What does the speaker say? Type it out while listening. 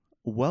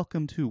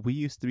Welcome to We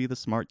Used to Be the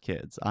Smart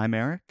Kids. I'm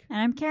Eric. And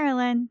I'm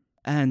Carolyn.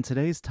 And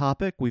today's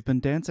topic, we've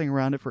been dancing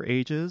around it for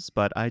ages,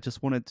 but I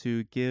just wanted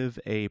to give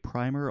a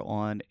primer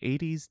on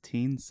 80s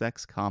teen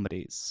sex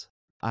comedies.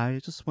 I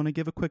just want to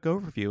give a quick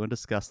overview and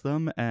discuss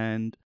them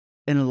and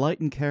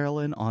enlighten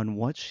Carolyn on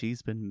what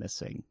she's been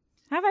missing.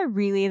 Have I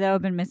really, though,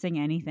 been missing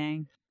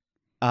anything?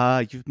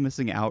 You've been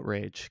missing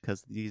outrage,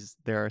 because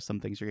there are some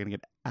things you're going to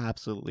get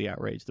absolutely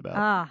outraged about.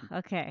 Ah,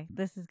 okay.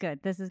 This is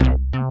good. This is good.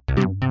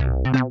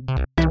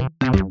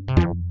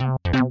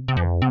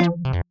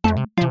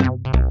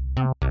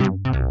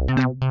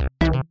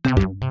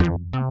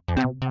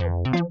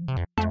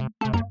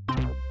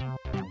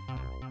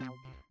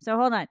 So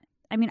hold on.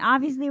 I mean,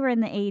 obviously we're in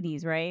the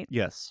 80s, right?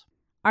 Yes.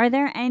 Are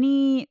there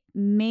any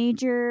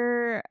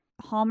major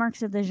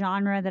hallmarks of the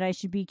genre that I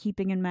should be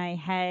keeping in my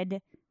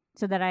head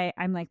so that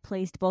I'm like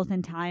placed both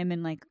in time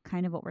and like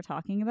kind of what we're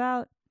talking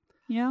about?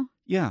 You know?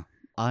 Yeah.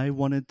 I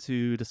wanted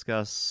to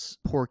discuss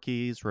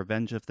Porky's,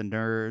 Revenge of the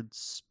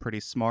Nerds, Pretty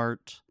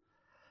Smart.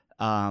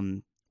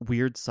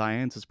 Weird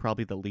Science is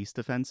probably the least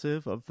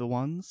offensive of the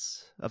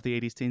ones of the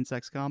 80s teen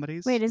sex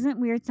comedies. Wait, isn't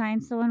Weird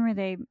Science the one where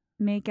they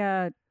make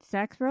a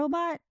sex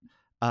robot?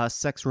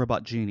 Sex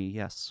Robot Genie,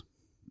 yes.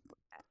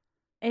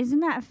 Isn't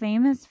that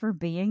famous for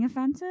being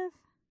offensive?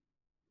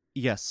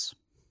 Yes.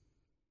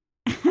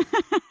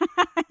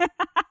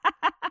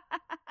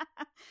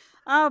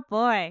 Oh,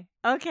 boy.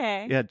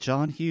 Okay. Yeah,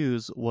 John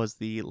Hughes was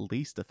the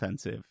least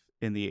offensive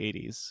in the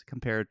 80s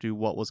compared to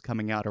what was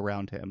coming out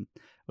around him,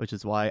 which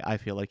is why I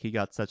feel like he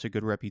got such a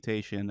good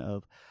reputation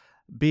of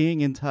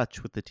being in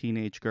touch with the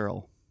teenage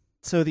girl.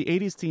 So the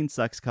 80s teen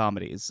sex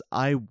comedies,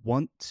 I'm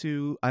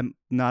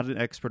not an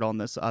expert on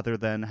this other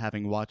than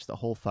having watched a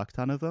whole fuck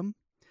ton of them,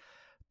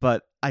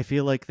 but I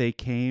feel like they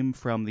came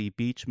from the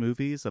beach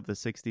movies of the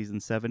 60s and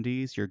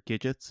 70s, your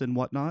Gidgets and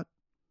whatnot.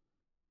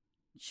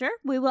 Sure.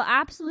 We will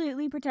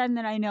absolutely pretend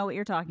that I know what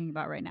you're talking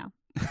about right now.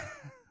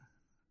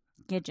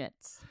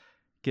 Gidgets.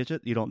 Gidget?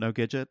 You don't know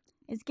Gidget?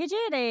 Is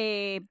Gidget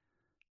a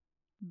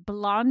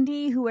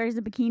blondie who wears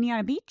a bikini on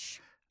a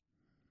beach?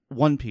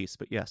 One Piece,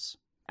 but yes.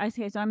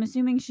 Okay, so I'm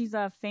assuming she's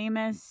a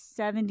famous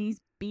 70s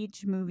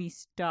beach movie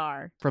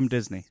star. From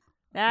Disney.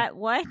 That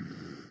what?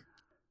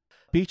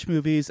 Beach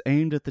movies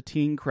aimed at the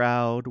teen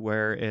crowd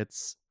where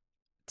it's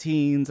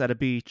teens at a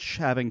beach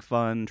having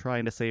fun,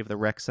 trying to save the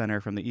rec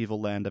center from the evil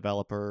land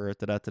developer,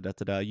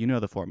 da-da-da-da-da-da. You know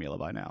the formula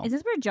by now. Is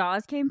this where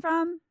Jaws came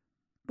from?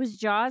 Was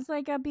Jaws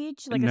like a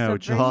beach? Like no, a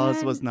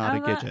Jaws was not a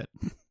of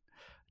Gidget.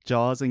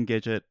 Jaws and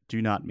Gidget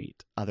do not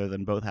meet, other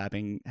than both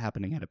happening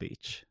at a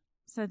beach.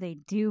 So they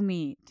do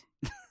meet.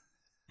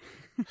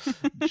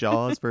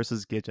 Jaws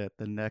versus Gidget,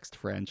 the next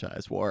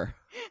franchise war.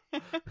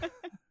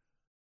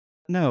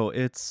 No,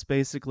 it's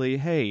basically,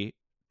 hey,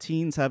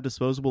 teens have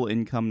disposable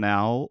income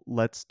now.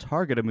 Let's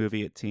target a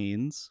movie at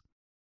teens.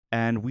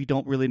 And we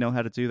don't really know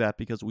how to do that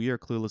because we are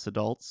clueless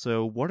adults.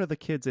 So what are the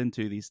kids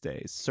into these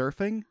days?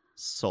 Surfing?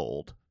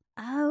 Sold.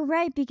 Oh,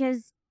 right,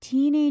 because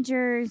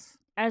teenagers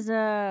as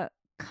a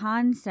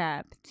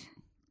concept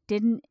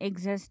didn't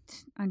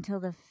exist until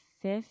the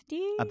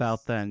 50s?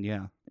 About then,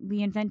 yeah.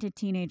 We invented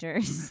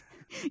teenagers.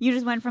 You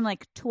just went from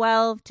like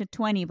 12 to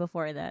 20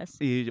 before this.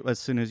 As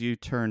soon as you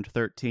turned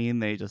 13,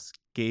 they just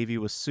gave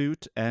you a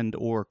suit and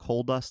or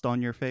coal dust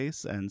on your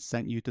face and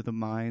sent you to the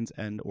mines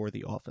and or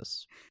the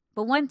office.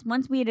 But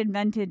once we had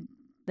invented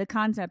the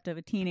concept of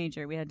a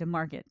teenager, we had to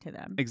market to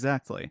them.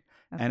 Exactly.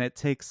 Okay. And it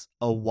takes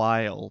a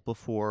while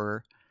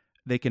before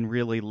they can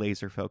really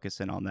laser focus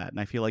in on that. And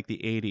I feel like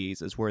the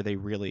 80s is where they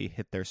really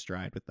hit their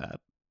stride with that.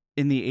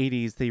 In the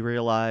 80s, they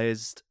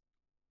realized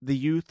the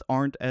youth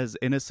aren't as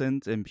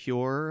innocent and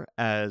pure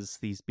as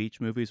these beach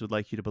movies would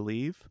like you to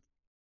believe.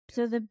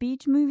 So the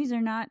beach movies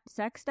are not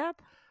sexed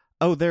up?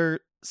 Oh,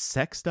 they're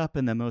sexed up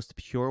in the most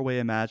pure way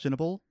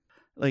imaginable.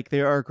 Like,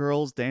 there are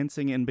girls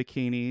dancing in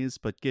bikinis,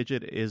 but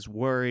Gidget is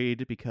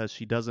worried because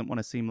she doesn't want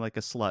to seem like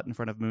a slut in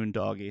front of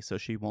Moondoggy, so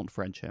she won't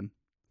French him.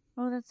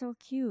 Oh, that's so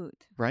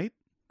cute. Right?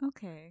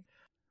 Okay.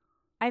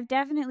 I've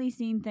definitely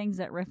seen things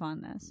that riff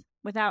on this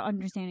without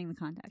understanding the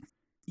context.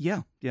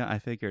 Yeah, I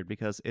figured,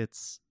 because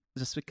it's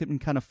just been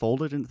kind of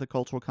folded into the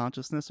cultural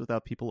consciousness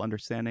without people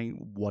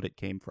understanding what it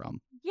came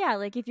from. Yeah,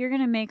 like if you're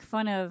going to make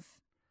fun of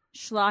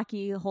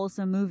schlocky,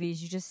 wholesome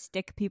movies, you just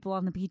stick people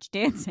on the beach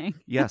dancing.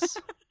 Yes.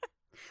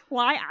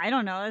 Why? I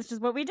don't know. That's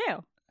just what we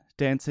do.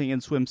 Dancing in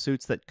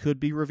swimsuits that could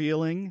be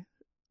revealing,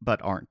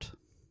 but aren't.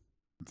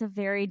 It's a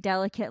very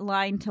delicate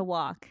line to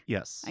walk.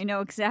 Yes. I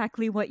know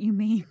exactly what you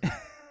mean.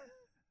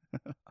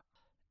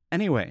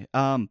 Anyway,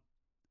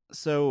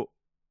 so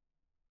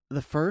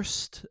the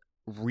first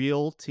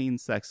real teen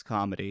sex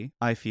comedy,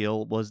 I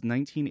feel, was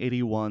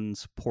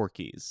 1981's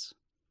Porky's.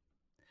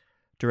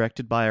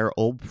 Directed by our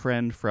old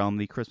friend from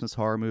the Christmas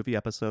horror movie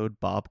episode,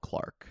 Bob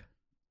Clark.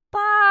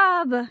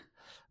 Bob!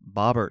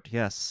 Bobbert,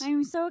 yes.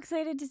 I'm so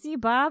excited to see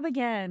Bob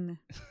again.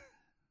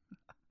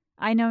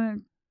 I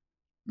know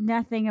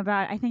nothing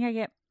about... I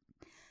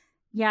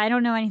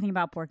don't know anything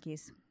about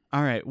Porky's.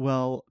 All right,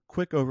 well,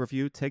 quick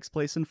overview. Takes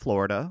place in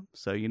Florida,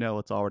 so you know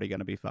it's already going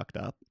to be fucked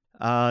up.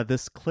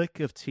 This clique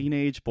of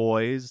teenage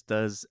boys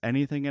does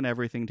anything and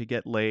everything to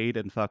get laid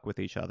and fuck with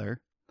each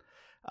other.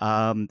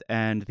 And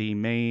the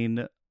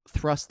main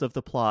thrust of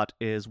the plot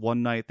is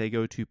one night they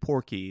go to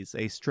Porky's,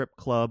 a strip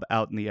club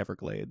out in the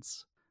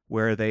Everglades,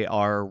 where they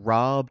are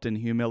robbed and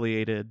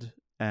humiliated,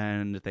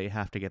 and they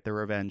have to get their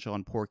revenge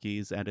on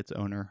Porky's and its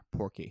owner,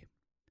 Porky.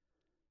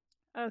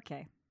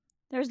 Okay.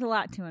 There's a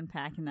lot to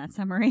unpack in that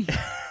summary.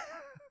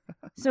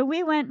 So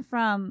we went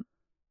from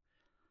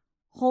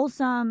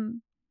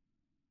wholesome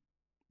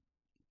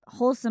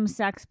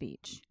sex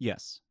beach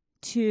Yes.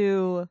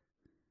 to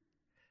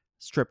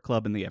Strip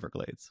club in the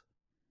Everglades.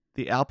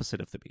 The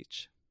opposite of the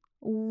beach.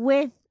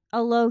 with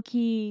a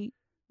low-key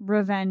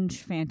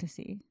revenge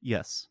fantasy.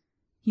 Yes.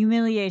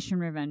 Humiliation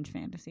revenge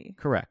fantasy.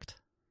 Correct.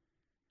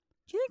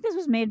 Do you think this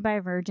was made by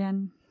a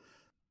virgin?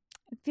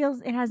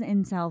 It has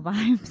incel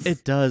vibes.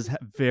 It does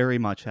very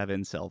much have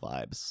incel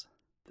vibes.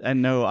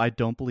 And no, I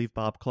don't believe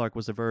Bob Clark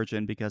was a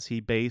virgin because he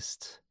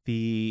based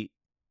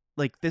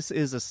this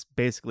is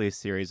basically a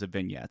series of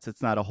vignettes.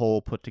 It's not a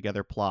whole put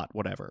together plot,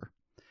 whatever.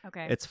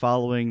 Okay. It's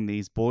following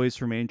these boys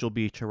from Angel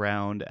Beach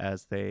around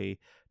as they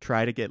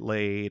try to get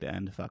laid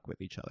and fuck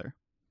with each other.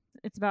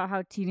 It's about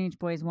how teenage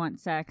boys want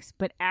sex,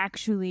 but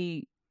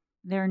actually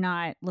they're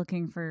not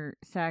looking for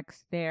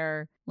sex.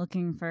 They're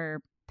looking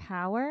for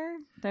power.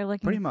 They're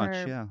looking Pretty for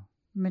much, yeah.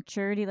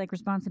 maturity, like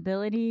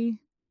responsibility.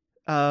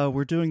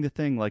 We're doing the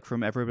thing like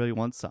from Everybody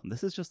Wants Some.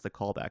 This is just the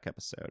callback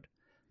episode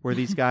where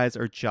these guys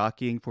are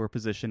jockeying for a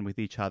position with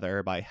each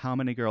other by how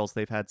many girls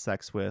they've had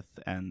sex with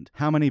and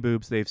how many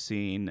boobs they've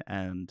seen,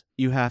 and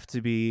you have to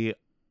be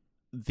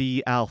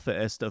the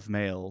alphaest of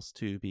males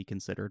to be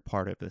considered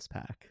part of this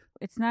pack.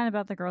 It's not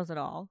about the girls at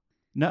all.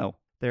 No,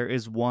 there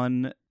is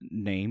one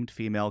named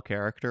female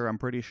character, I'm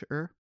pretty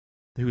sure,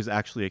 who's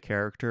actually a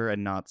character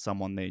and not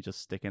someone they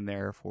just stick in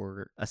there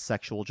for a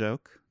sexual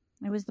joke.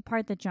 It was the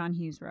part that John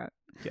Hughes wrote.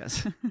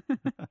 Yes.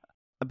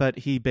 But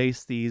he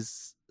based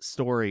these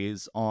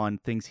stories on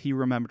things he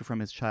remembered from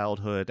his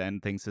childhood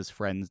and things his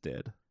friends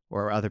did,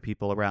 or other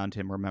people around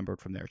him remembered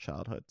from their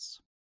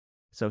childhoods.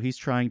 So he's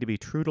trying to be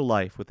true to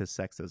life with his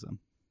sexism.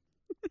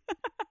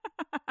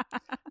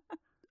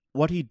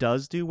 What he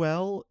does do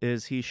well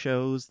is he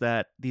shows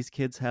that these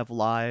kids have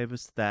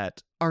lives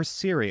that are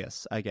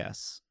serious, I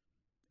guess.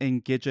 In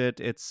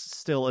Gidget, it's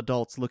still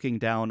adults looking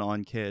down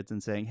on kids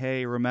and saying,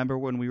 hey, remember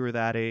when we were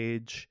that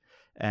age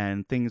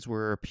and things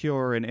were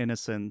pure and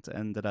innocent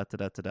and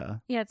da-da-da-da-da-da.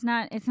 Yeah, it's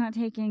not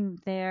taking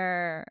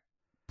their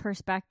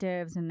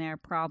perspectives and their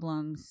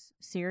problems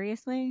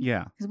seriously.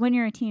 Yeah. Because when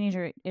you're a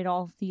teenager, it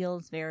all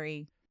feels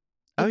very...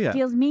 It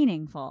feels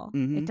meaningful.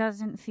 Mm-hmm. It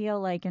doesn't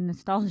feel like a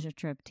nostalgia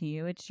trip to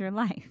you. It's your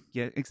life.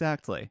 Yeah,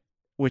 exactly.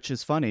 Which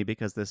is funny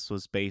because this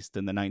was based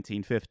in the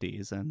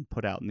 1950s and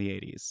put out in the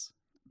 80s.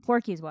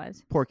 Porky's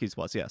was. Porky's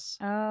was, yes.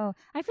 Oh,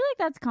 I feel like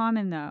that's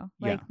common though.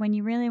 Like Yeah. when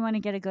you really want to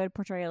get a good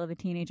portrayal of a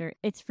teenager,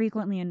 it's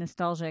frequently a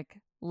nostalgic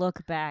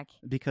look back.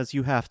 Because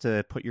you have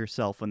to put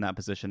yourself in that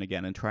position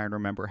again and try and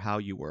remember how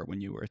you were when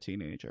you were a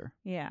teenager.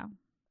 Yeah.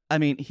 I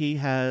mean, he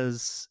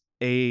has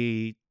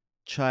a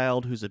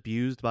child who's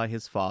abused by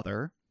his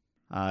father.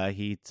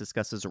 He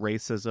discusses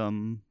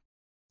racism.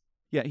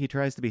 Yeah, he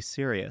tries to be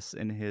serious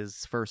in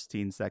his first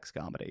teen sex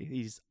comedy.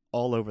 He's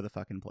all over the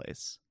fucking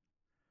place.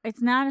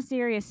 It's not a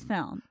serious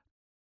film.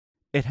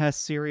 It has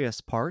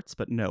serious parts,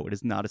 but no, it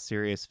is not a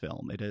serious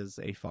film. It is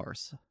a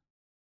farce.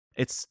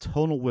 It's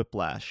tonal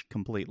whiplash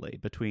completely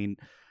between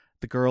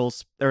the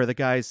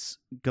guys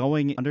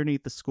going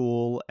underneath the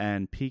school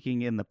and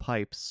peeking in the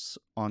pipes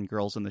on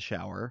girls in the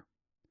shower.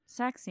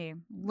 Sexy.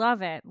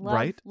 Love it.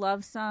 Right?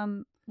 Love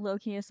some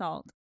low-key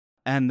assault.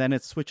 And then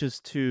it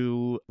switches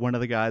to one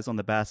of the guys on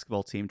the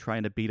basketball team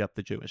trying to beat up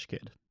the Jewish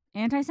kid.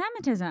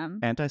 Anti-Semitism.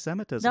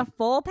 Anti-Semitism. The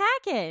full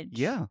package.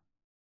 Yeah.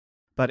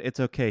 But it's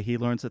okay. He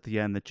learns at the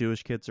end that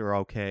Jewish kids are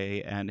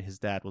okay, and his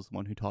dad was the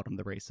one who taught him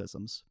the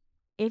racisms.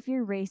 If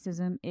your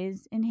racism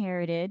is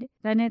inherited,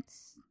 then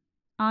it's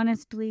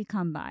honestly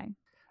come by.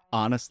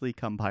 Honestly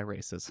come by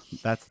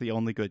racism. That's the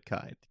only good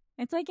kind.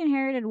 It's like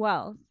inherited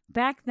wealth.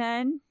 Back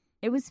then,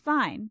 it was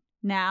fine.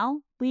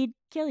 Now, we'd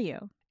kill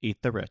you.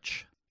 Eat the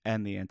rich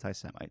and the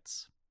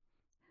anti-Semites.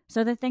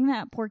 So the thing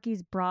that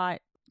Porky's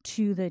brought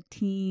to the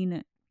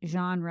teen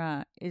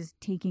genre is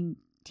taking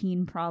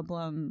teen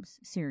problems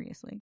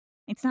seriously.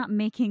 It's not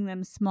making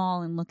them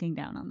small and looking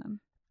down on them.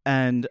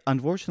 And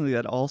unfortunately,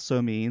 that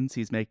also means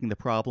he's making the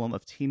problem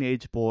of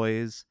teenage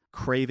boys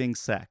craving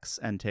sex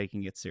and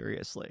taking it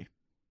seriously.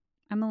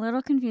 I'm a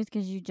little confused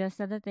because you just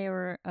said that they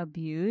were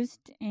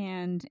abused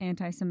and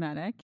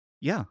anti-Semitic.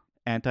 Yeah.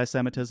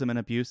 Anti-Semitism and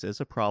abuse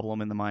is a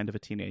problem in the mind of a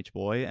teenage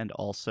boy, and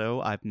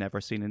also, I've never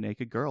seen a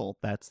naked girl.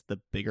 That's the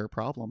bigger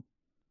problem.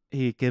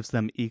 He gives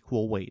them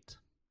equal weight.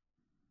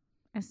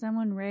 As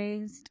someone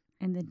raised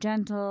in the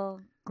gentle,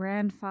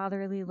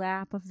 grandfatherly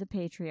lap of the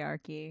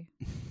patriarchy,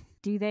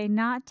 do they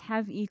not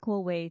have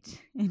equal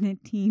weight in a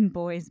teen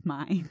boy's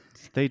mind?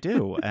 They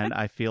do, and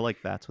I feel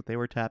like that's what they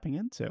were tapping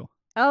into.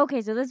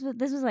 Okay, so this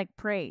was like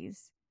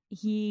praise.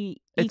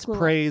 It's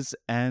praise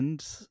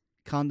and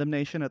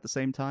condemnation at the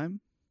same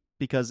time,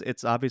 because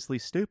it's obviously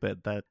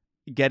stupid that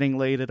getting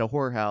laid at a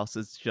whorehouse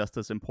is just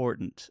as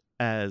important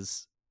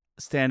as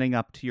standing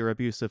up to your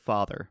abusive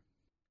father.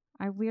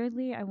 I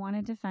want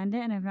to defend it,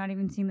 and I've not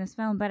even seen this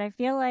film, but I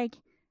feel like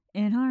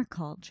in our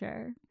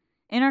culture,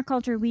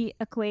 we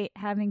equate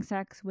having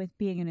sex with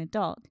being an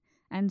adult.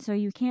 And so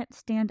you can't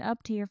stand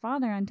up to your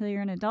father until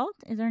you're an adult?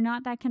 Is there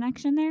not that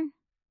connection there?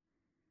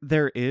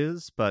 There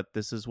is, but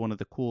this is one of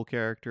the cool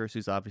characters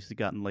who's obviously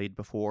gotten laid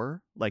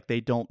before. Like,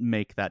 they don't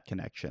make that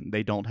connection.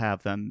 They don't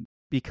have them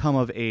become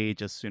of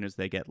age as soon as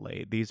they get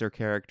laid. These are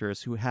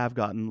characters who have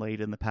gotten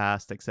laid in the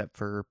past, except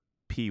for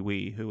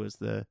Pee-wee, who is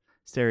the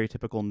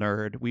stereotypical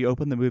nerd. We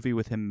open the movie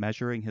with him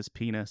measuring his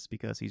penis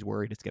because he's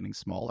worried it's getting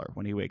smaller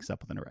when he wakes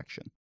up with an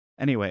erection.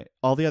 Anyway,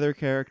 all the other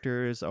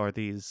characters are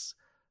these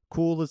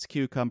cool as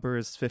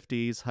cucumbers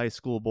 50s high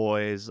school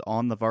boys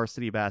on the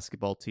varsity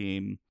basketball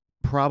team,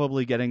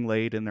 probably getting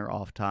laid in their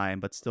off time,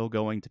 but still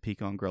going to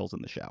peek on girls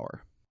in the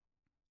shower.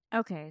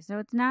 Okay, so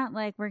it's not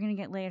like we're going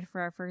to get laid for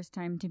our first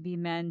time to be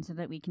men so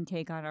that we can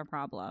take on our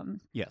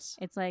problems. Yes.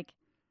 It's like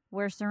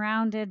we're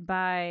surrounded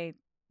by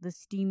the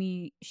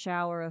steamy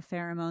shower of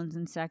pheromones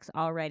and sex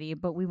already,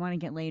 but we want to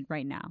get laid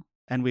right now.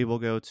 And we will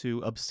go to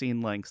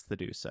obscene lengths to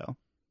do so.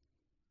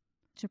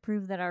 To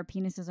prove that our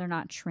penises are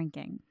not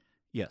shrinking.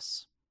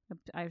 Yes.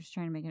 I was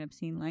trying to make an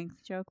obscene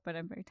length joke, but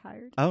I'm very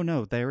tired. Oh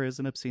no, there is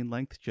an obscene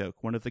length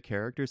joke. One of the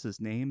characters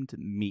is named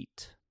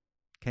Meat.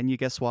 Can you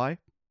guess why?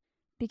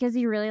 Because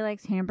he really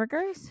likes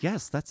hamburgers?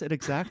 Yes, that's it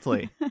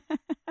exactly.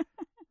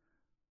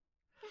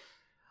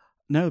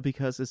 No,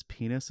 because his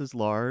penis is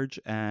large,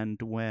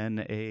 and when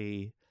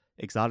a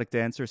exotic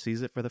dancer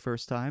sees it for the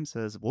first time,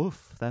 says,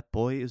 "Woof, that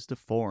boy is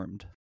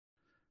deformed."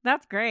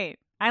 That's great.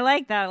 I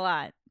like that a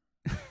lot.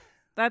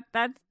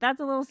 That's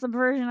a little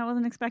subversion I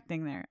wasn't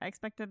expecting there. I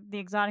expected the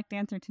exotic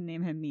dancer to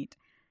name him Meat,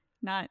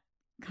 not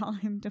call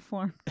him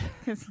deformed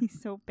because he's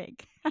so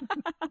big.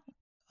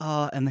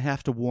 And they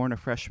have to warn a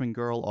freshman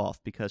girl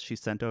off because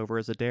she's sent over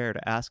as a dare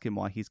to ask him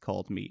why he's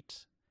called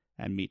Meat.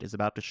 And Meat is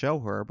about to show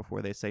her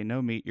before they say,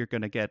 "No, Meat, you're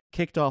going to get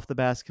kicked off the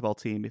basketball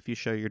team if you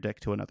show your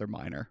dick to another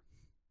minor."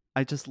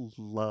 I just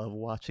love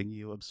watching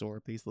you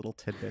absorb these little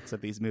tidbits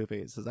of these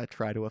movies as I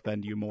try to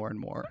offend you more and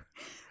more.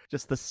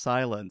 Just the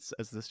silence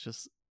as this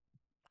just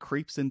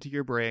creeps into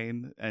your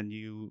brain and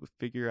you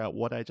figure out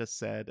what I just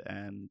said,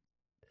 and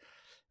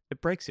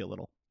it breaks you a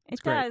little.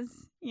 It's great.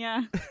 Does.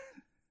 Yeah.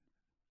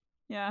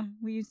 Yeah,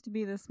 we used to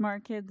be the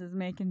smart kids is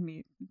making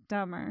me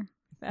dumber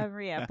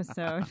every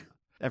episode.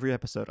 Every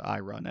episode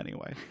I run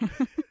anyway.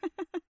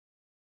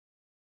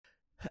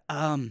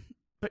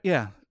 But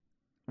yeah,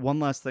 one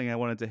last thing I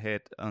wanted to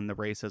hit on the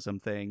racism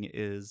thing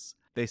is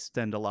they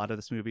spend a lot of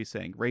this movie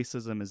saying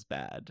racism is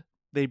bad.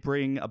 They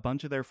bring a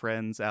bunch of their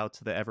friends out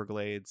to the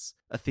Everglades,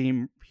 a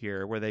theme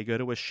here where they go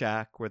to a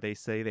shack where they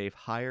say they've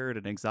hired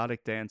an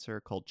exotic dancer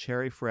called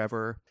Cherry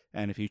Forever,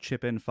 and if you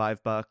chip in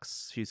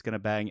 $5, she's going to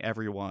bang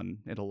everyone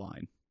in a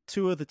line.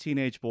 Two of the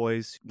teenage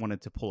boys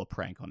wanted to pull a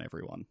prank on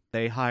everyone.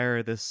 They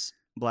hire this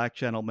black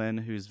gentleman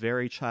who's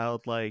very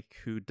childlike,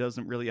 who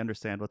doesn't really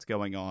understand what's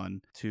going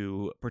on,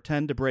 to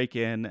pretend to break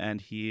in, and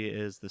he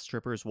is the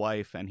stripper's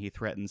wife, and he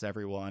threatens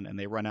everyone, and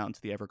they run out into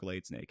the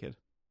Everglades naked.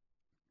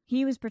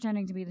 He was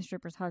pretending to be the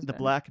stripper's husband. The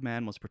black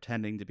man was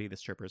pretending to be the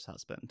stripper's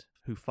husband,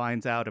 who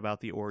finds out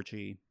about the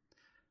orgy,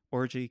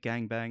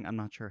 gangbang, I'm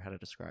not sure how to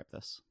describe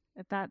this.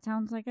 That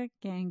sounds like a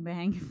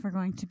gangbang if we're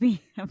going to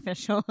be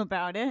official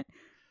about it.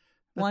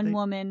 But One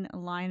woman, a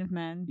line of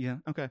men. Yeah,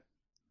 okay.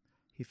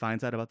 He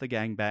finds out about the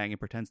gangbang and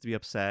pretends to be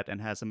upset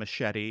and has a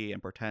machete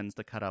and pretends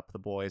to cut up the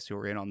boys who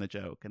are in on the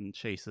joke and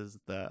chases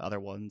the other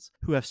ones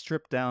who have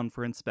stripped down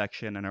for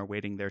inspection and are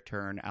waiting their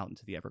turn out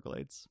into the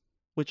Everglades.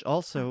 Which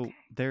also,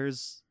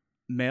 there's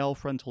male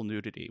frontal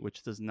nudity,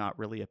 which does not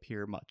really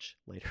appear much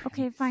later.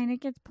 Okay, fine.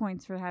 It gets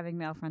points for having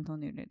male frontal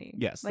nudity.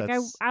 Yes. Like,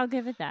 I'll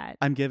give it that.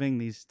 I'm giving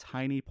these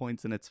tiny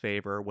points in its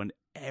favor when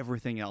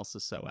everything else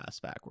is so ass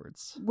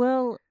backwards.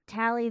 We'll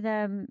tally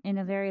them in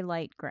a very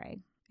light gray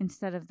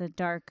instead of the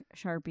dark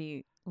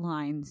Sharpie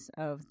lines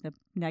of the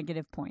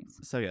negative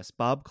points. So yes,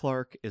 Bob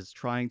Clark is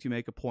trying to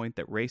make a point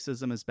that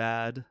racism is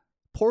bad.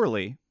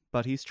 Poorly,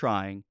 but he's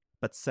trying.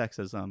 But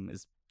sexism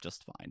is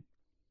just fine.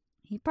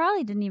 He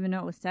probably didn't even know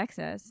it was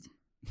sexist.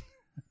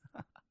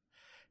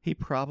 He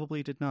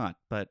probably did not,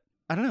 but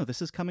I don't know.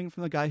 This is coming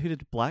from the guy who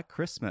did Black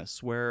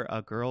Christmas, where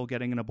a girl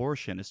getting an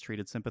abortion is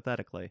treated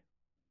sympathetically.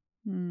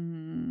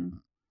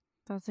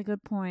 That's a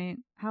good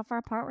point. How far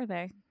apart were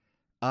they?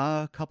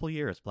 A couple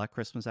years. Black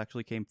Christmas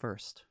actually came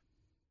first.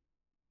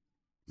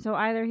 So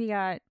either he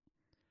got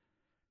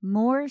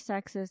more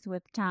sexist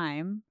with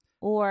time,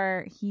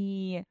 or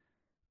he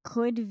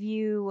could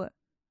view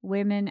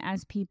women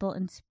as people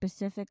in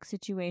specific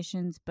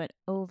situations, but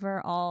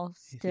overall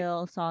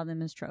still saw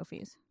them as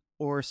trophies.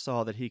 Or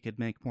saw that he could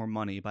make more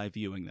money by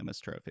viewing them as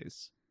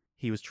trophies.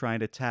 He was trying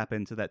to tap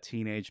into that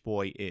teenage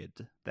boy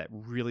id that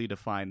really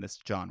defined this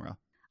genre.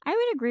 I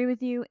would agree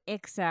with you,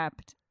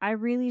 except I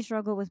really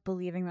struggle with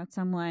believing that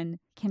someone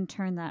can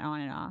turn that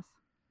on and off.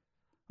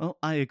 Well,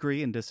 I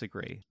agree and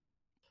disagree.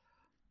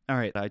 All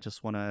right, I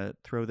just want to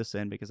throw this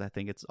in because I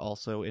think it's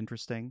also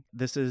interesting.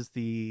 This is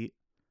the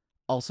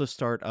also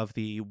start of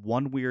the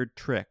one weird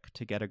trick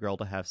to get a girl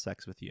to have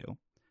sex with you.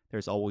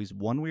 There's always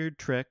one weird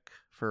trick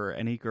for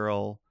any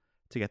girl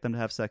to get them to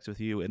have sex with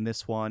you. In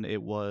this one,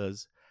 it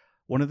was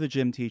one of the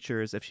gym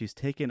teachers, if she's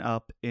taken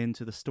up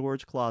into the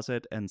storage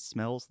closet and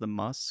smells the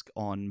musk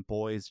on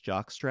boys'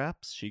 jock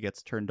straps, she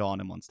gets turned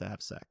on and wants to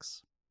have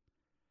sex.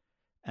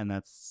 And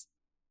that's,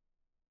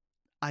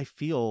 I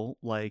feel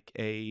like,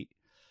 a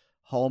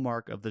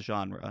hallmark of the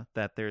genre,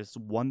 that there's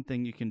one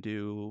thing you can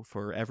do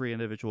for every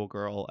individual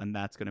girl, and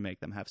that's going to make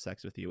them have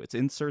sex with you. It's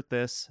insert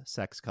this,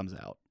 sex comes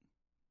out.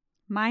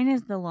 Mine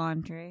is the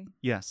laundry.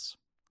 Yes.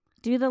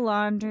 Do the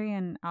laundry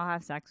and I'll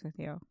have sex with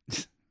you.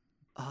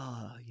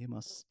 You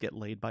must get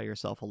laid by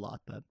yourself a lot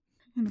then.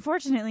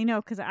 Unfortunately,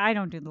 no, because I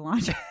don't do the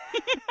laundry.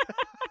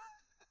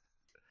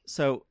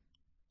 So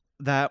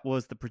that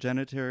was the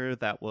progenitor,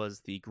 that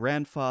was the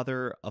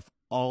grandfather of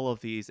all of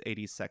these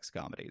 80s sex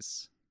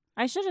comedies.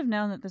 I should have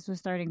known that this was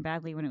starting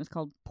badly when it was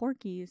called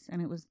Porky's,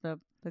 and it was the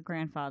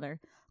grandfather.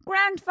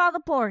 Grandfather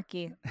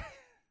Porky.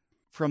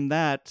 From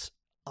that,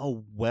 a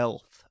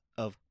wealth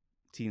of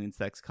teen and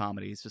sex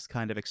comedies just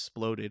kind of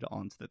exploded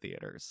onto the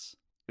theaters.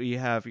 You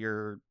have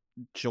your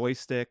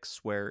joysticks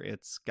where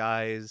it's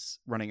guys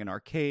running an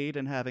arcade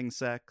and having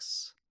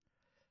sex.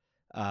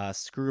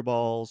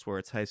 Screwballs where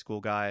it's high school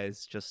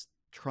guys just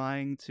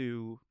trying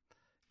to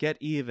get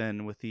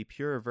even with the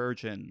pure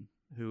virgin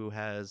who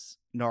has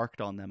narked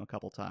on them a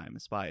couple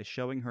times by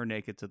showing her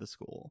naked to the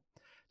school.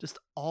 Just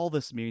all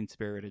this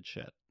mean-spirited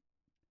shit.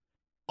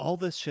 All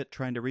this shit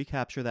trying to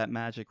recapture that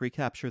magic,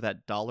 recapture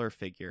that dollar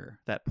figure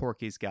that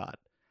Porky's got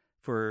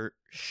for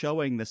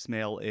showing this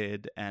male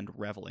id and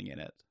reveling in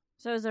it.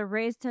 So it's a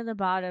race to the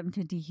bottom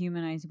to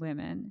dehumanize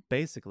women.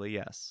 Basically,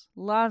 yes.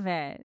 Love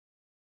it.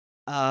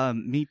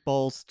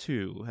 Meatballs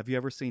 2. Have you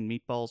ever seen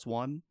Meatballs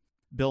 1?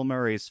 Bill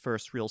Murray's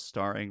first real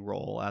starring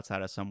role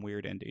outside of some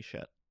weird indie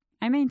shit.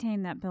 I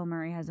maintain that Bill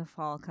Murray has a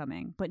fall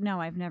coming, but no,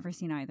 I've never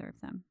seen either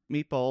of them.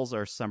 Meatballs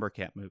are summer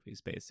camp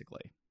movies,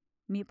 basically.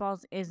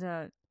 Meatballs is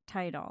a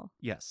title.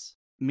 Yes.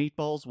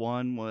 Meatballs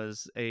 1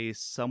 was a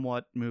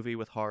somewhat movie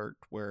with heart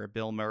where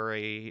Bill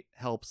Murray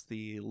helps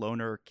the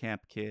loner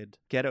camp kid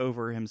get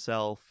over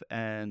himself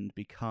and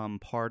become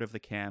part of the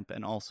camp,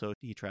 and also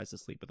he tries to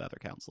sleep with other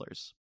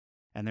counselors.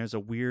 And there's a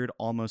weird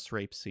almost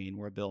rape scene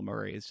where Bill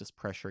Murray is just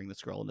pressuring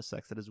this girl into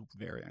sex that is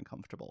very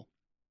uncomfortable.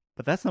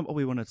 But that's not what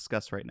we want to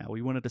discuss right now.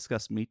 We want to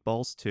discuss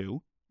Meatballs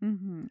 2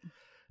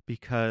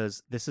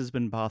 because this has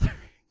been bothering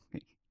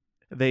me.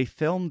 They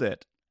filmed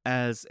it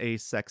as a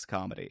sex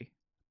comedy,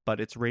 but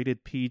it's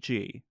rated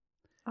PG.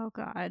 Oh,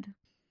 God.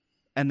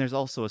 And there's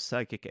also a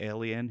psychic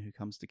alien who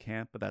comes to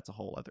camp, but that's a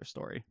whole other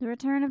story. The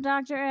Return of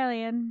Dr.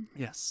 Alien.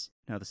 Yes.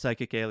 No, the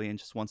psychic alien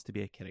just wants to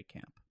be a kid at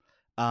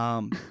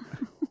camp.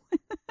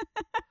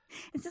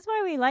 Is this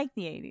why we like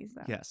the 80s,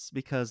 though? Yes,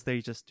 because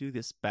they just do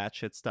this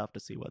batshit stuff to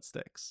see what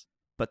sticks.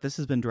 But this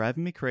has been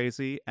driving me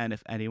crazy, and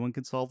if anyone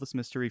can solve this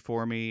mystery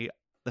for me,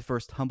 the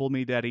first Humble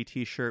Me Daddy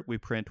t-shirt we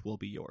print will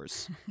be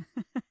yours.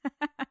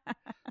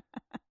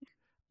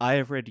 I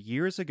have read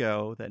years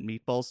ago that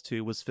Meatballs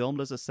 2 was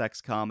filmed as a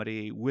sex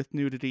comedy with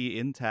nudity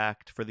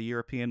intact for the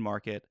European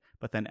market,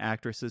 but then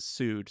actresses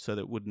sued so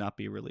that it would not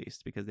be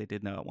released because they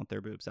did not want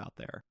their boobs out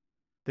there.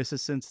 This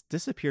has since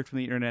disappeared from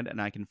the internet,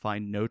 and I can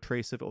find no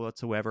trace of it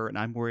whatsoever, and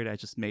I'm worried I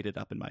just made it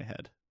up in my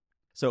head.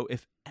 So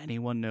if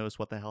anyone knows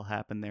what the hell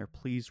happened there,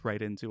 please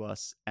write into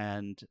us,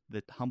 and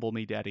the Humble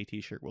Me Daddy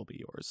t-shirt will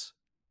be yours.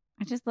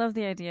 I just love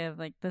the idea of,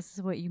 like, this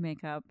is what you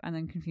make up and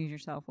then confuse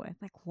yourself with.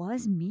 Like,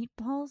 was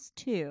Meatballs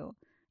 2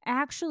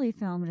 actually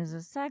filmed as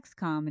a sex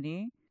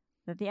comedy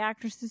that the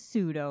actresses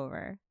sued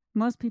over?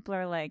 Most people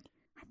are like,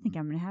 I think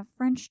I'm going to have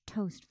French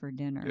toast for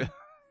dinner.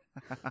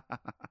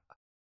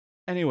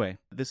 Anyway,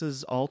 this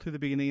is all through the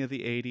beginning of the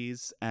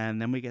 80s, and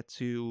then we get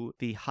to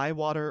the high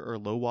water or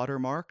low water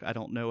mark, I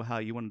don't know how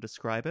you want to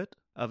describe it,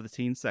 of the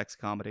teen sex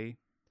comedy.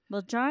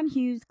 Well, John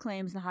Hughes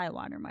claims the high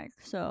water mark,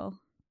 so...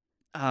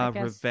 I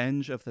guess...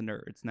 Revenge of the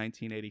Nerds,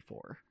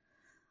 1984.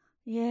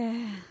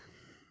 Yeah.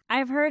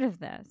 I've heard of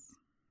this.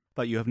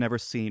 But you have never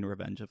seen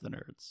Revenge of the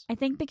Nerds. I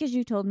think because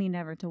you told me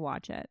never to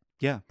watch it.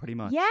 Yeah, pretty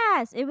much.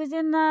 Yes, it was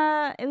in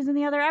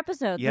the other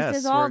episode. Yes, this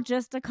is all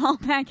just a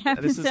callback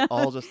episode. This is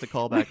all just a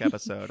callback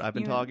episode. I've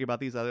been talking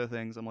about these other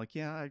things. I'm like,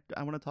 yeah,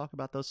 I want to talk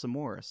about those some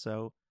more.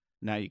 So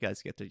now you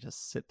guys get to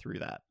just sit through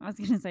that. I was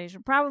going to say, you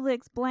should probably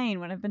explain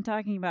what I've been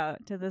talking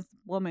about to this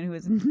woman who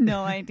has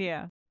no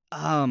idea.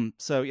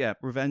 So yeah,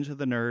 Revenge of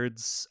the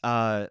Nerds.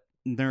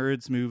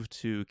 Nerds move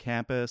to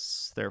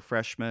campus, they're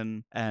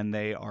freshmen, and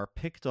they are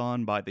picked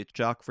on by the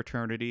jock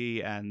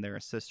fraternity and their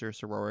sister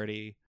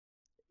sorority.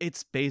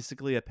 It's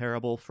basically a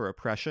parable for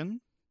oppression.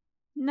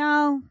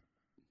 No.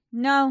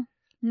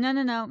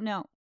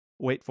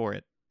 Wait for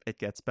it. It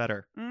gets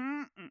better.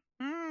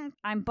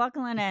 I'm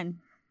buckling in.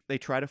 They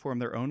try to form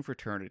their own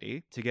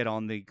fraternity to get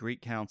on the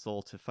Greek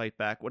council to fight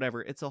back,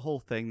 whatever. It's a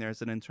whole thing.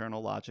 There's an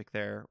internal logic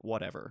there,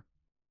 whatever.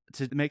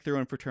 To make their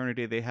own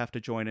fraternity, they have to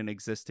join an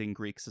existing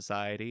Greek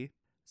society.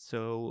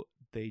 So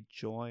they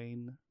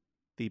join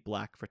the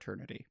black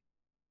fraternity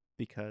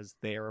because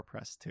they are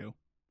oppressed too.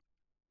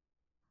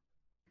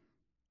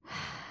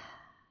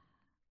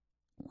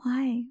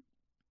 Why?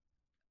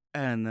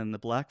 And then the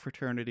black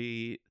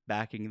fraternity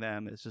backing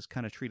them is just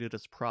kind of treated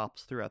as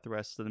props throughout the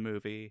rest of the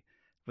movie.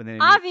 When they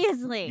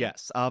Obviously.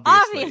 Yes,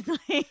 obviously.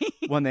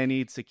 Obviously. When they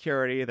need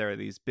security, there are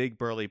these big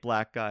burly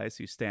black guys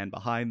who stand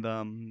behind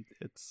them.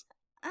 It's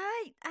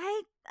I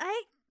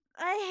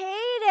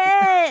hate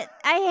it.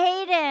 I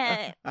hate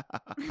it.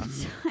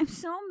 I'm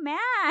so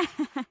mad.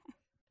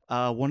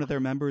 One of their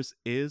members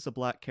is a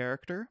black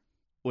character,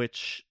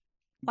 which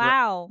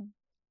Wow.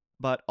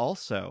 but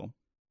also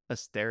a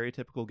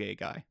stereotypical gay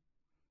guy.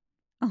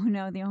 Oh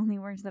no, the only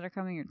words that are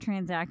coming are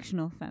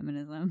transactional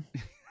feminism.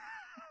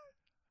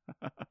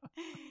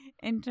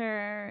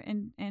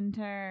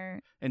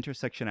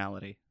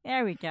 Intersectionality.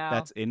 There we go.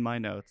 That's in my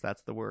notes.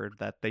 That's the word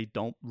that they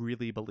don't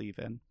really believe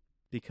in.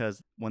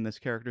 Because when this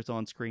character's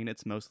on screen,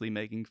 it's mostly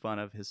making fun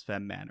of his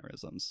femme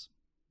mannerisms.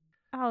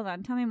 Hold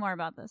on, tell me more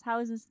about this. How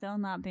is this still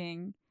not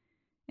being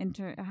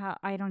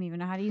I don't even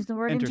know how to use the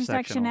word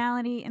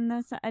intersectionality in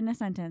a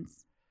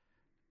sentence.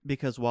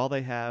 Because while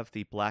they have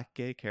the black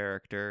gay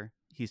character,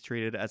 he's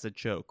treated as a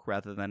joke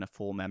rather than a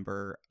full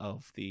member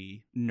of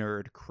the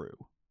nerd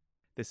crew.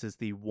 This is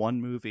the one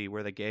movie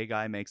where the gay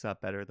guy makes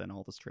up better than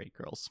all the straight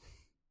girls.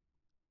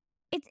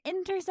 It's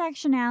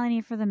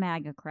intersectionality for the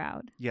MAGA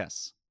crowd.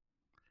 Yes.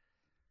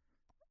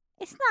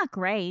 It's not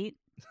great.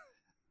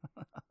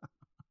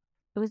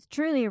 It was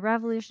truly a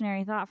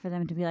revolutionary thought for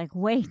them to be like,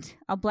 wait,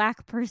 a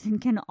black person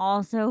can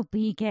also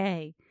be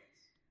gay.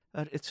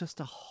 It's just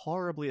a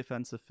horribly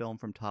offensive film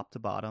from top to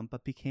bottom,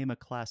 but became a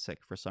classic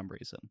for some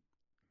reason.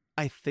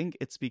 I think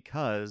it's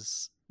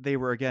because they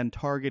were again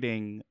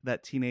targeting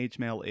that teenage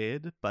male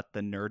id, but the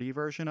nerdy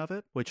version of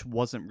it, which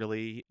wasn't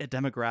really a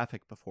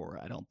demographic before,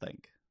 I don't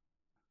think.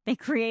 They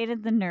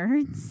created the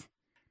nerds?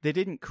 They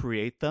didn't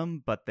create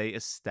them, but they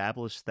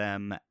established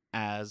them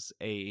as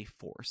a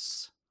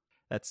force.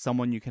 That's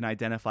someone you can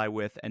identify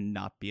with and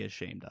not be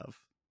ashamed of.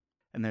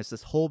 And there's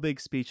this whole big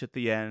speech at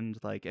the end,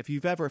 like, if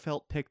you've ever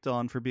felt picked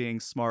on for being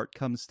smart,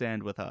 come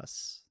stand with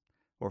us.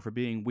 Or for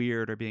being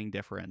weird or being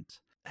different.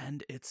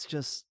 And it's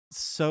just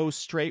so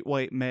straight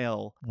white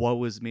male,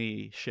 woe is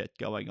me shit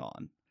going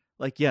on.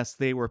 Like, yes,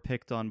 they were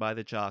picked on by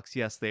the jocks.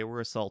 Yes, they were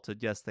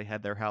assaulted. Yes, they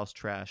had their house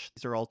trashed.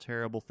 These are all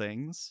terrible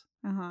things.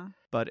 Uh-huh.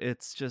 But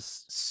it's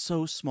just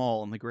so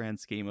small in the grand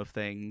scheme of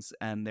things,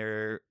 and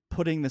they're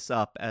putting this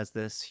up as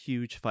this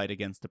huge fight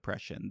against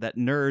oppression, that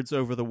nerds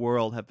over the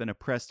world have been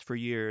oppressed for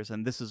years,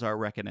 and this is our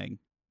reckoning.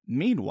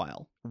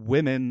 Meanwhile,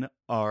 women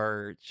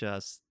are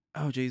just,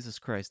 oh, Jesus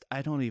Christ,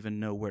 I don't even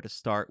know where to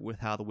start with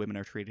how the women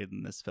are treated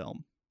in this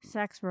film.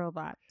 Sex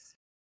robots.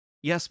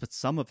 Yes, but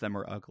some of them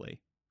are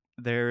ugly.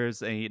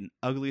 There's an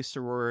ugly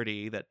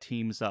sorority that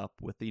teams up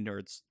with the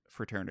nerds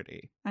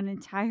fraternity. An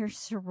entire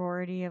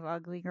sorority of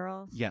ugly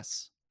girls?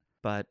 Yes.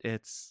 But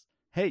it's,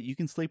 hey, you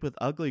can sleep with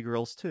ugly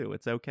girls too.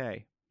 It's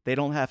okay. They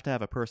don't have to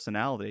have a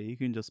personality. You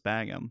can just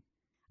bang them.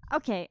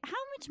 Okay, how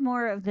much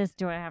more of this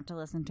do I have to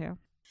listen to?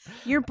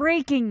 You're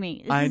breaking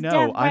me. This I is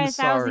know. death by I'm 1,000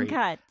 sorry.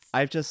 cuts.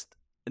 I've just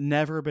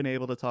never been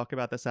able to talk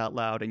about this out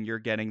loud, and you're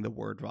getting the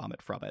word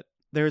vomit from it.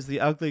 There's the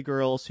ugly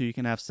girls who you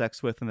can have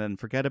sex with and then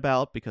forget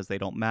about because they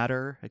don't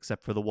matter,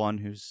 except for the one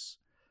who's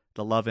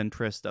the love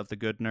interest of the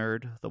good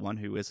nerd, the one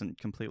who isn't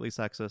completely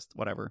sexist,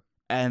 whatever.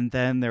 And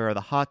then there are the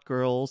hot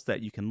girls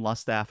that you can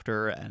lust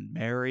after and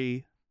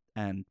marry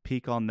and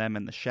peek on them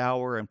in the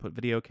shower and put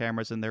video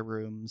cameras in their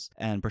rooms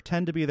and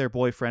pretend to be their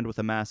boyfriend with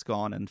a mask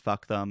on and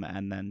fuck them,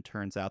 and then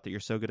turns out that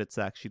you're so good at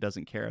sex she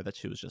doesn't care that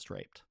she was just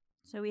raped.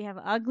 So we have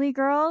ugly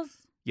girls?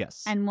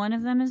 Yes. And one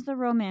of them is the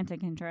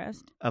romantic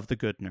interest. Of the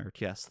good nerd,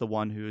 yes. The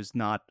one who's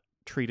not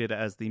treated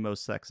as the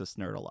most sexist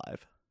nerd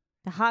alive.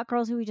 The hot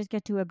girls who we just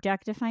get to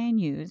objectify and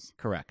use.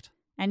 Correct.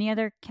 Any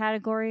other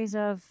categories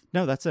of...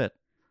 No, that's it.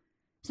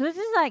 So this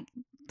is, like,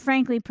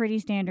 frankly, pretty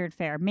standard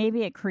fare.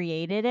 Maybe it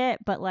created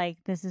it, but,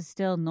 like, this is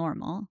still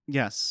normal.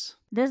 Yes.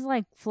 This,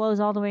 like, flows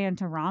all the way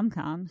into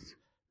rom-coms.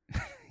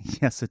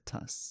 Yes, it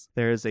does.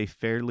 There is a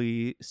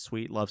fairly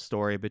sweet love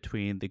story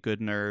between the good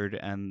nerd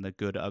and the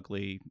good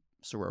ugly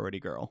sorority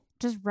girl.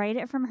 Just write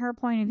it from her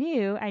point of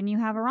view, and you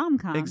have a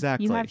rom-com.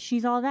 Exactly. You have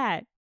She's All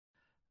That.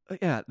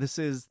 Yeah, this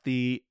is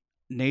the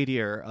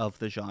nadir of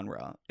the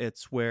genre.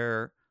 It's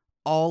where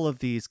all of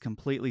these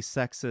completely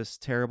sexist,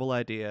 terrible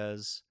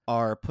ideas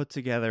are put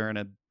together in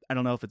a, I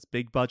don't know if it's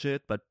big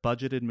budget, but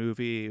budgeted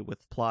movie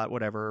with plot,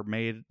 whatever,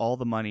 made all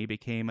the money,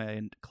 became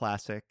a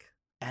classic.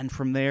 And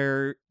from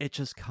there, it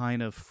just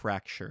kind of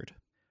fractured.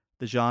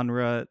 The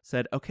genre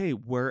said, okay,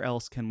 where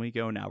else can we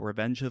go now?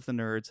 Revenge of the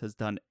Nerds has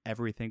done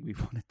everything we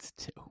wanted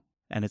to do.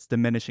 And it's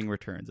diminishing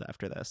returns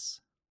after this.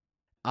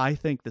 I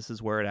think this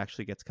is where it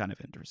actually gets kind of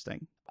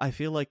interesting. I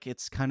feel like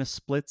it's kind of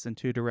splits in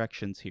two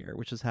directions here,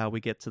 which is how we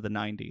get to the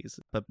 90s.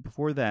 But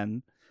before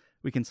then,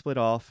 we can split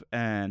off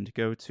and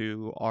go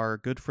to our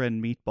good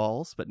friend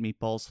Meatballs, but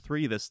Meatballs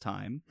 3 this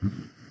time,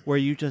 where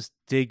you just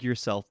dig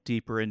yourself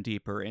deeper and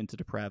deeper into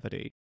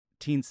depravity.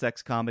 Teen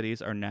sex comedies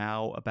are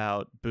now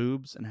about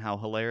boobs and how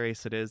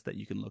hilarious it is that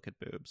you can look at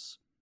boobs.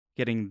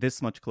 getting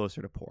this much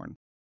closer to porn.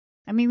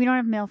 I mean, we don't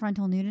have male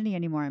frontal nudity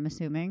anymore, I'm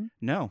assuming.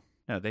 No,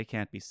 they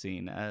can't be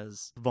seen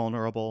as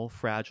vulnerable,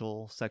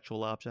 fragile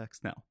sexual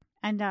objects. No.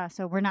 And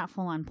so we're not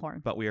full on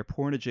porn. But we are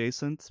porn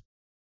adjacent.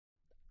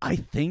 I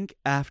think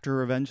after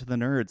Revenge of the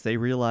Nerds, they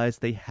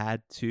realized they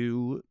had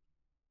to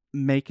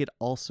make it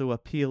also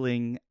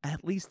appealing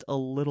at least a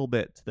little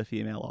bit to the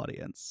female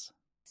audience.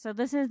 So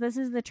this is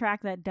the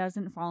track that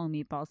doesn't follow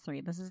Meatballs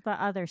 3. This is the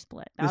other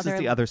split. This is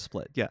the other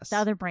split, yes. The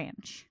other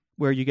branch.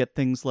 Where you get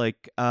things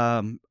like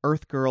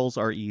Earth Girls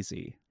Are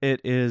Easy.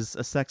 It is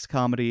a sex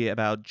comedy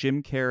about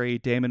Jim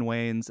Carrey, Damon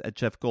Wayans, and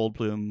Jeff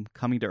Goldblum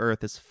coming to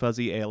Earth as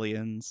fuzzy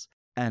aliens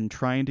and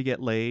trying to get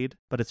laid,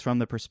 but it's from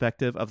the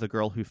perspective of the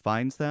girl who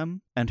finds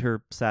them and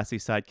her sassy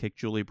sidekick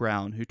Julie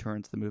Brown, who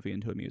turns the movie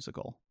into a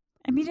musical.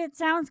 I mean, it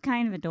sounds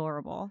kind of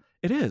adorable.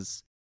 It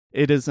is.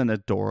 It is an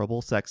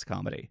adorable sex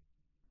comedy.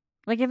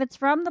 Like, if it's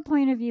from the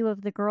point of view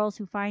of the girls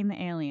who find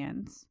the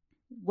aliens,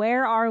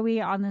 where are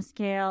we on the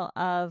scale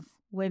of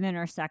women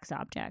are sex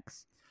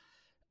objects?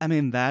 I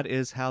mean, that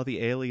is how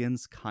the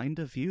aliens kind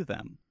of view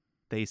them.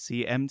 They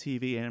see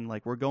MTV and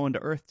like, we're going to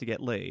Earth to get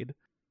laid.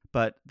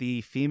 But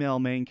the female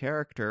main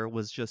character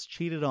was just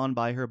cheated on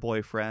by her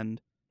boyfriend,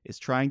 is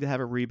trying to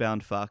have a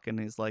rebound fuck, and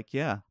is like,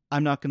 yeah,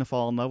 I'm not going to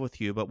fall in love with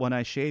you, but when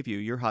I shave you,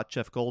 you're hot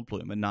Jeff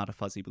Goldblum and not a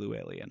fuzzy blue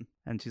alien.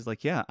 And she's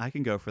like, yeah, I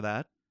can go for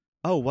that.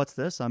 Oh, what's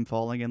this? I'm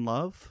falling in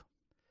love?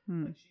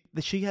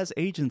 She has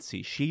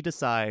agency. She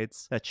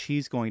decides that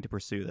she's going to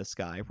pursue this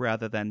guy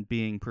rather than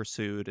being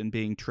pursued and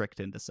being tricked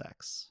into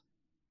sex.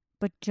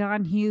 But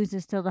John Hughes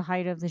is still the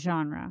height of the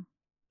genre.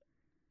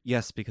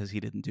 Yes, because he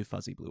didn't do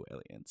fuzzy blue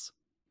aliens.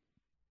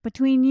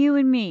 Between you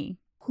and me,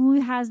 who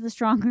has the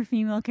stronger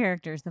female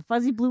characters? The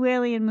Fuzzy Blue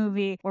Alien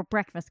movie or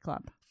Breakfast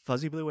Club?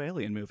 Fuzzy blue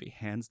alien movie,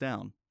 hands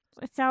down.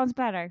 It sounds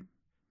better.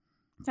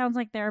 It sounds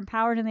like they're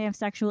empowered and they have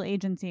sexual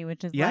agency,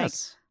 which is like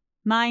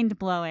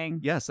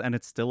mind-blowing. Yes, and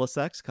it's still a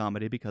sex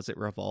comedy because it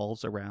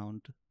revolves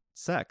around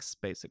sex,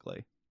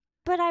 basically.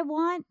 But I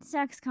want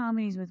sex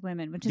comedies with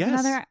women, which is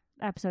another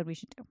episode we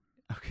should do.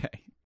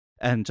 Okay.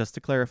 And just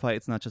to clarify,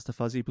 it's not just a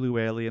fuzzy blue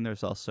alien.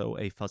 There's also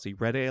a fuzzy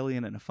red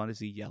alien and a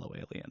fuzzy yellow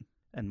alien.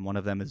 And one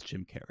of them is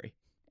Jim Carrey.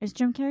 Is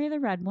Jim Carrey the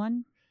red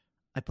one?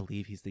 I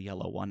believe he's the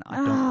yellow one.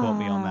 Don't quote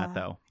me on that,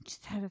 though. I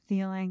just had a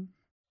feeling.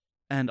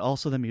 And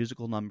also the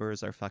musical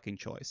numbers are fucking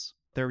choice.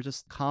 They're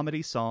just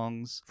comedy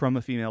songs from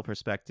a female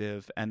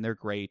perspective, and they're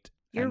great,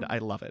 and I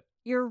love it.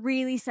 You're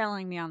really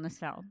selling me on this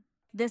film.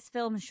 This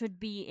film should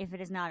be, if it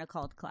is not a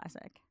cult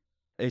classic.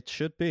 It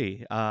should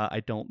be.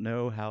 I don't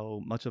know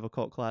how much of a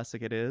cult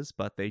classic it is,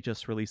 but they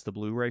just released the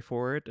Blu-ray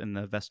for it in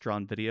the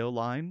Vestron video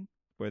line,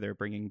 where they're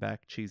bringing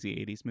back cheesy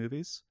 80s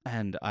movies.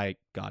 And I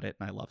got it,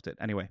 and I loved it.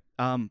 Anyway,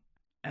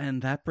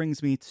 and that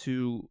brings me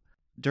to,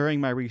 during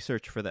my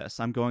research for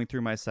this, I'm going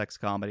through my sex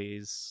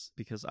comedies,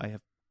 because I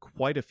have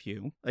quite a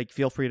few. Like,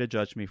 feel free to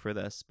judge me for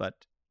this,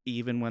 but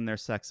even when they're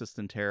sexist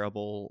and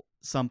terrible,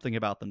 something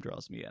about them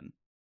draws me in.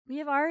 We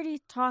have already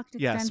talked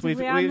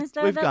extensively yes, on this,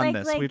 though. We've that, done like,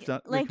 this. Like,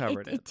 we've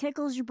covered it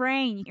tickles your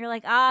brain. You're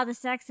like, the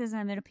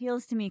sexism, it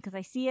appeals to me because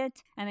I see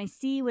it and I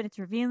see what it's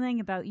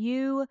revealing about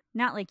you.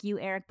 Not like you,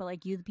 Eric, but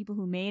like you, the people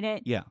who made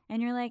it. Yeah.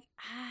 And you're like,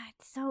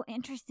 it's so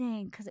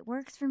interesting because it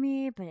works for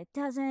me, but it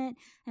doesn't.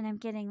 And I'm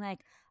getting like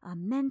a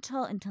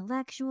mental,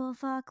 intellectual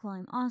fuck while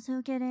I'm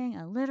also getting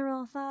a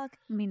literal fuck.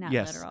 I mean, not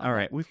yes. literal. All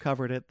right. We've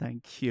covered it.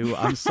 Thank you.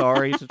 I'm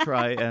sorry to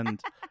try and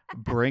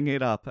bring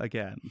it up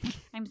again.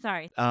 I'm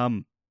sorry.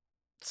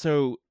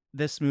 So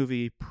this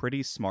movie,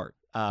 pretty smart.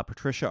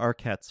 Patricia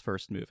Arquette's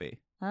first movie.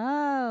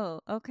 Oh,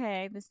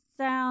 okay. This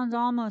sounds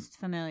almost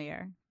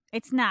familiar.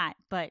 It's not,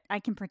 but I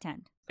can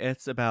pretend.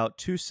 It's about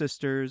two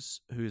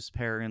sisters whose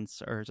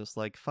parents are just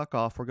like, fuck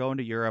off, we're going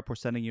to Europe, we're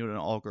sending you to an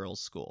all-girls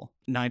school.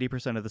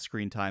 90% of the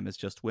screen time is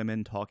just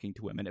women talking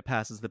to women. It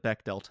passes the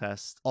Bechdel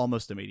test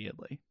almost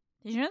immediately.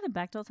 Did you know the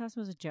Bechdel test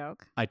was a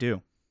joke? I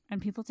do.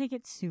 And people take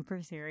it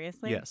super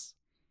seriously? Yes.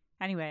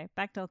 Anyway,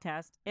 Bechdel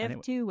test.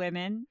 If two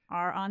women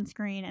are on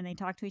screen and they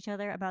talk to each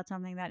other about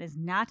something that is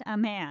not a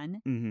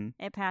man,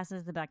 it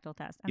passes the Bechdel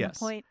test. And the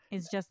point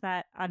is just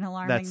that an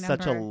alarming That's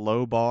number. such a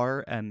low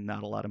bar, and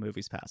not a lot of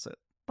movies pass it.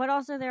 But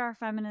also there are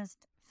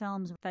feminist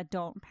films that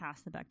don't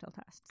pass the Bechdel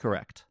test.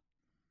 Correct.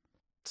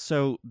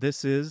 So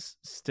this is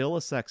still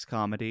a sex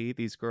comedy.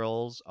 These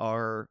girls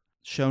are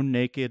shown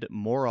naked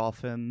more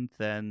often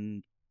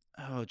than...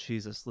 Oh,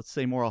 Jesus. Let's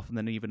say more often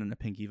than even in a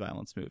Pinky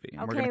Violence movie.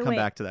 And we're going to come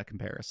back to that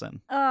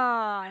comparison. Oh,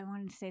 I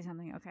wanted to say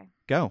something. Okay.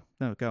 Go.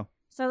 No, go.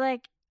 So,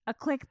 like, a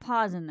quick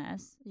pause in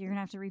this. You're going to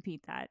have to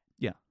repeat that.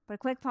 Yeah. But a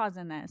quick pause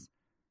in this.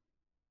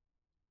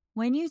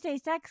 When you say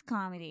sex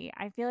comedy,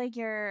 I feel like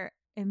you're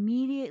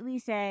immediately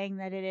saying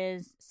that it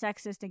is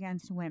sexist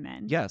against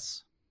women.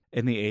 Yes.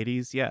 In the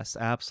 80s, yes,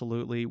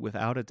 absolutely.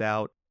 Without a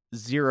doubt.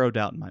 Zero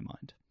doubt in my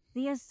mind.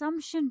 The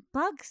assumption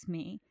bugs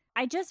me.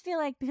 I just feel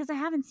like, because I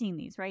haven't seen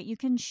these, right? You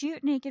can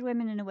shoot naked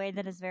women in a way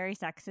that is very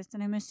sexist,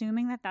 and I'm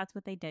assuming that that's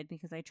what they did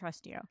because I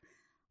trust you.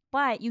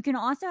 But you can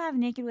also have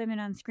naked women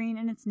on screen,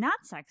 and it's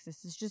not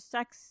sexist. It's just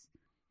sex.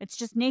 It's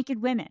just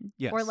naked women.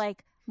 Yes. Or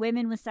like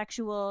women with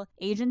sexual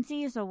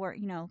agency. So we're,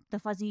 the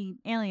fuzzy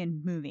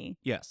alien movie.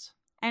 Yes.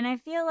 And I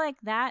feel like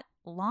that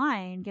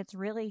line gets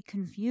really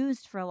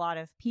confused for a lot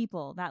of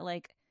people, that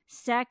like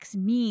sex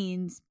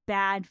means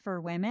bad for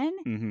women.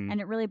 Mm-hmm.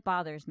 And it really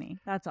bothers me.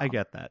 That's all. I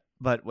get that.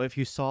 But if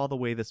you saw the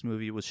way this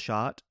movie was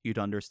shot, you'd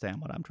understand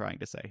what I'm trying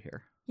to say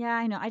here. Yeah,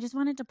 I know. I just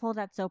wanted to pull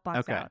that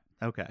soapbox out.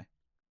 Okay.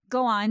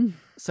 Go on.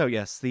 So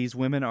yes, these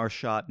women are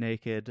shot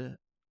naked.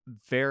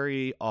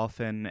 Very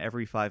often,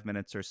 every 5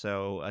 minutes or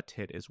so, a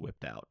tit is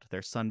whipped out.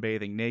 They're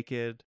sunbathing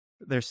naked.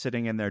 They're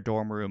sitting in their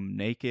dorm room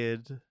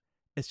naked.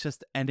 It's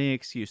just any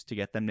excuse to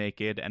get them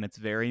naked, and it's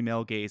very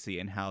male gazy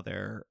in how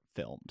they're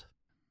filmed.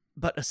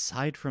 But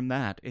aside from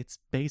that, it's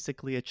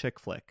basically a chick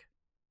flick.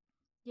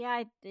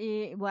 Yeah,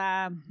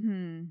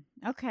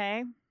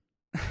 okay.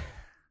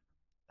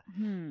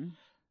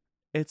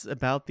 It's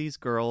about these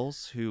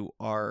girls who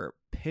are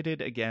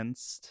pitted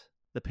against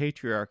the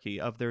patriarchy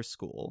of their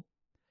school.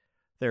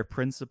 Their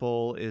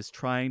principal is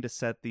trying to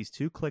set these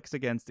two cliques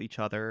against each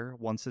other,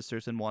 one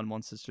sister's in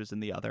one sister's in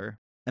the other.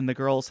 And the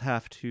girls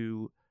have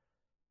to...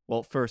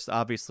 Well, first,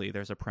 obviously,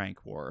 there's a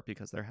prank war,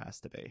 because there has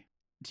to be.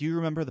 Do you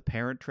remember The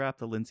Parent Trap,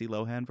 the Lindsay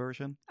Lohan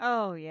version?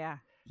 Oh, yeah.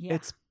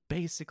 It's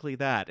basically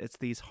that. It's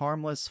these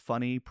harmless,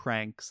 funny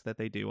pranks that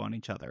they do on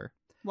each other.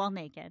 While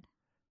naked.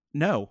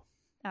 No.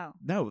 Oh.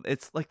 No,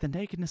 it's like the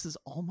nakedness is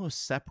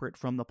almost separate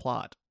from the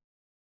plot.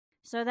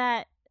 So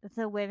that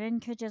the women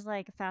could just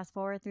like fast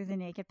forward through the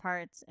naked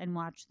parts and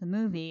watch the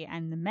movie,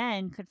 and the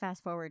men could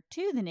fast forward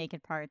to the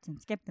naked parts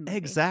and skip the movie.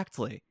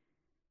 Exactly.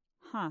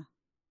 Huh.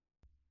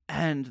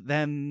 And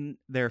then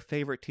their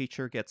favorite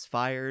teacher gets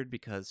fired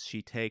because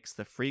she takes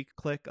the freak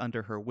clique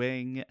under her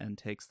wing and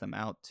takes them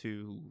out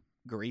to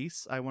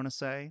Greece, I want to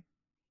say.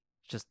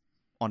 Just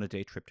on a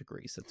day trip to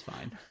Greece, it's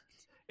fine.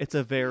 It's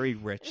a very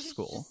rich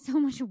school. There's just so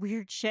much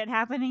weird shit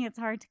happening, it's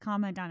hard to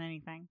comment on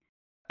anything.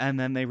 And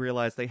then they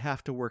realize they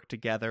have to work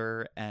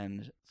together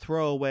and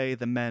throw away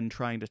the men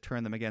trying to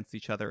turn them against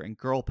each other and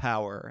girl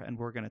power. And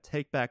we're going to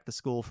take back the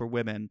school for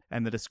women.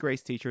 And the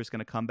disgraced teacher is going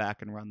to come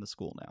back and run the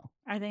school now.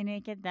 Are they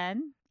naked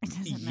then? It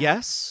doesn't matter.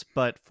 Yes,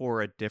 but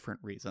for a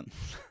different reason.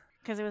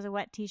 Because it was a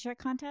wet t-shirt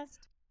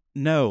contest?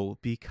 No,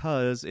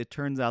 because it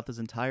turns out this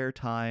entire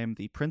time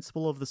the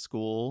principal of the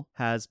school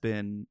has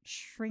been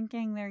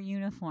shrinking their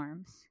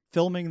uniforms,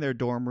 filming their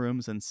dorm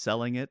rooms and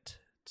selling it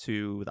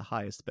to the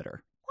highest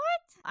bidder.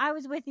 I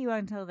was with you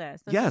until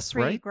this. This yes, is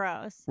pretty right?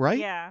 gross. Right?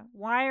 Yeah.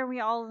 Why are we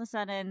all of a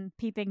sudden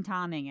peeping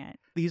Tomming it?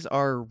 These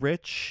are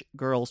rich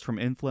girls from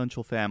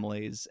influential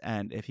families,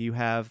 and if you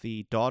have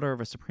the daughter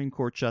of a Supreme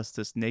Court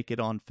justice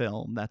naked on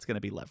film, that's going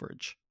to be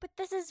leverage. But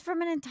this is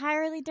from an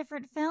entirely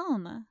different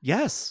film.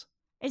 Yes.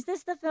 Is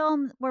this the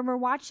film where we're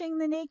watching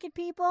the naked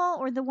people,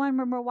 or the one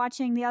where we're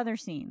watching the other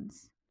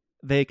scenes?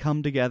 They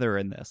come together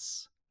in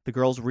this. The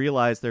girls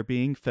realize they're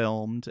being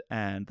filmed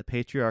and the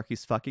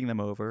patriarchy's fucking them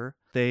over.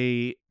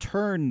 They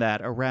turn that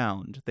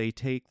around. They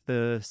take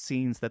the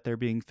scenes that they're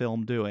being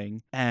filmed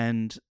doing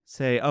and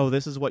say, oh,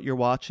 this is what you're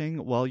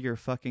watching? Well, you're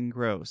fucking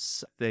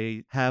gross.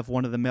 They have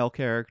one of the male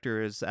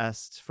characters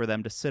asked for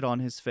them to sit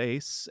on his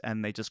face,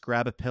 and they just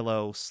grab a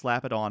pillow,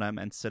 slap it on him,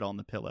 and sit on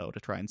the pillow to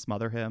try and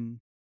smother him.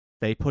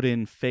 They put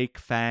in fake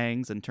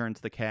fangs and turn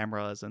to the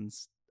cameras, and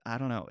I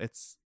don't know.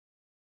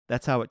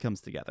 That's how it comes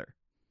together.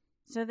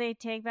 So they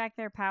take back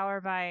their power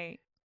by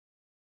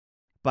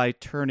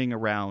turning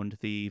around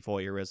the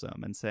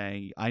voyeurism and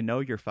saying, I know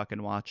you're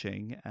fucking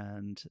watching,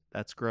 and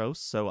that's gross,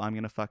 so I'm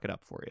going to fuck it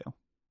up for you.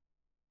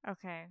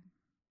 Okay.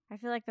 I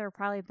feel like there are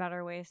probably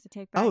better ways to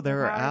take back Oh, there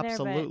your are power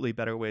absolutely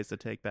better ways to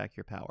take back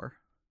your power.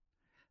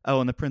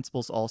 Oh, and the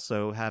principal's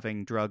also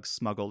having drugs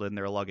smuggled in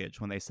their luggage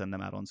when they send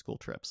them out on school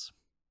trips.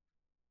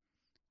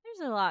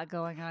 There's a lot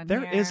going on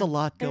There here. is a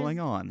lot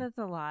going on. That's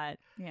a lot,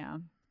 yeah.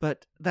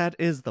 But that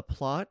is the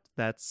plot.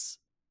 That's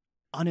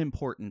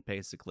unimportant,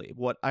 basically.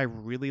 What I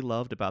really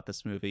loved about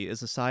this movie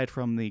is, aside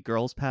from the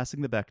girls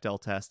passing the Bechdel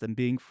test and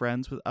being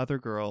friends with other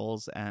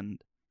girls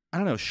and, I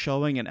don't know,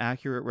 showing an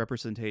accurate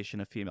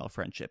representation of female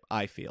friendship,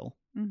 I feel.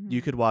 Mm-hmm.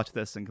 You could watch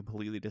this and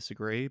completely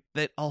disagree.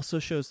 That also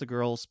shows the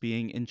girls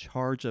being in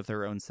charge of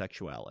their own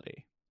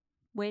sexuality.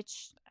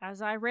 Which,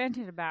 as I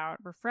ranted about,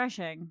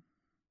 refreshing.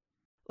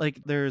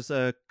 Like, there's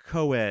a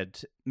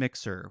co-ed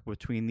mixer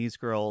between these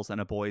girls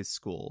and a boys'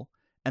 school.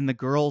 And the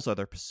girls are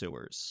their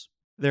pursuers.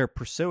 They're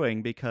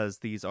pursuing because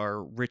these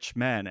are rich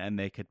men and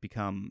they could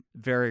become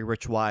very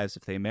rich wives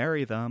if they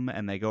marry them,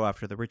 and they go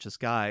after the richest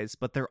guys,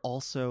 but they're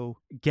also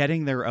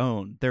getting their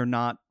own. They're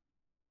not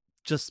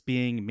just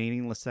being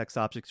meaningless sex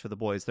objects for the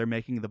boys. They're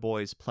making the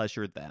boys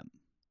pleasure them.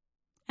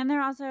 And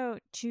they're also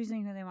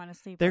choosing who they want to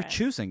sleep They're with.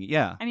 choosing,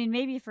 yeah. I mean,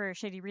 maybe for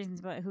shitty reasons,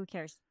 but who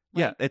cares?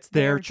 Yeah, it's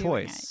their they're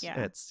doing choice.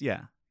 it,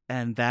 yeah.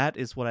 And that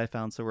is what I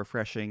found so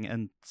refreshing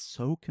and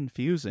so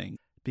confusing.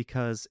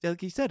 Because,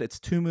 like you said, it's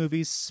two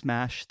movies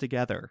smashed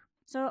together.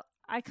 So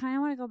I kind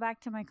of want to go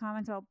back to my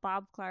comments about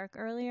Bob Clark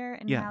earlier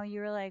and how you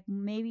were like,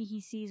 maybe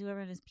he sees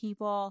women as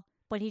people,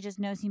 but he just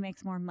knows he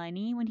makes more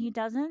money when he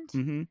doesn't.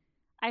 Mm-hmm.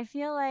 I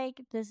feel like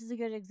this is a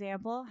good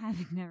example,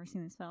 having never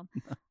seen this film,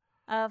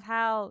 of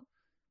how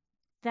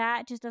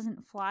that just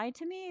doesn't fly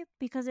to me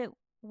because it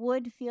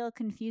would feel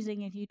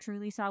confusing if you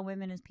truly saw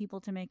women as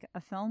people to make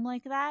a film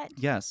like that.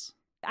 Yes.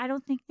 I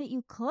don't think that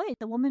you could.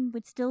 The woman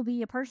would still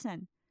be a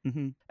person.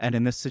 And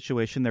in this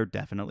situation, they're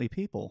definitely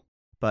people.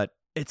 But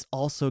it's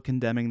also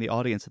condemning the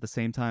audience at the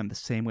same time, the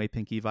same way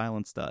Pinky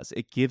Violence does.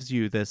 It gives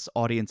you this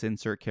audience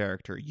insert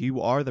character.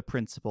 You are the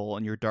principal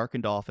in your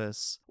darkened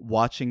office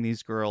watching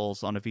these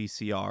girls on a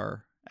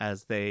VCR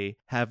as they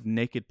have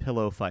naked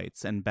pillow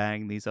fights and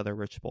bang these other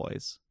rich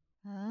boys.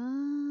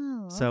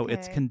 Oh, okay. So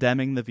it's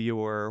condemning the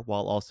viewer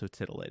while also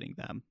titillating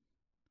them.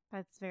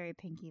 That's very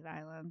Pinky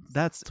Violence.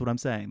 That's what I'm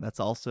saying. That's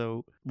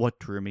also what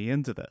drew me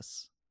into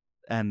this.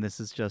 And this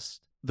is just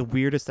the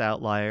weirdest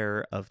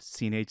outlier of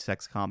teenage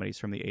sex comedies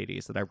from the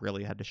 80s that I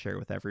really had to share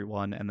with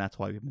everyone, and that's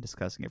why we've been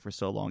discussing it for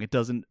so long. It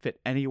doesn't fit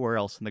anywhere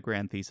else in the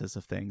grand thesis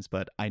of things,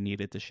 but I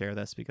needed to share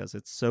this because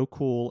it's so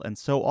cool and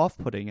so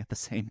off-putting at the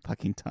same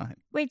fucking time.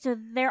 Wait, so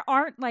there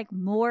aren't like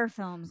more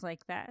films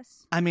like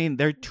this? I mean,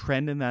 they're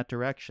trend in that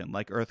direction,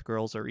 like Earth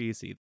Girls Are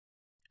Easy.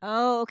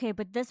 Oh, okay,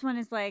 but this one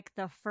is like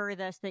the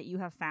furthest that you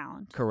have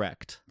found.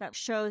 Correct. That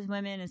shows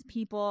women as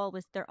people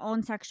with their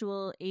own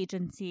sexual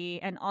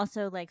agency and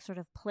also like sort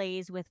of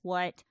plays with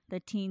what the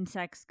teen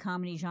sex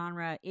comedy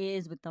genre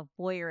is with the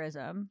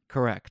voyeurism.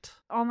 Correct.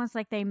 Almost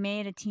like they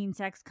made a teen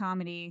sex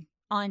comedy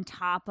on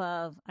top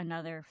of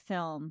another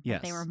film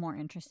that they were more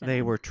interested in.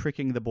 They were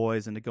tricking the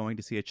boys into going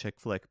to see a chick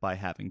flick by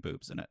having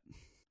boobs in it.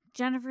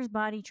 Jennifer's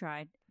Body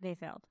tried. They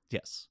failed.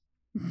 Yes.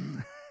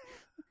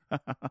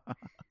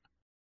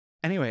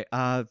 Anyway,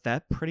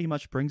 that pretty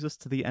much brings us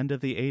to the end of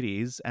the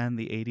 80s and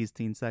the 80s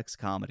teen sex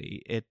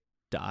comedy. It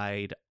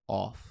died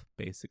off,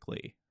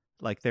 basically.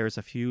 Like, there's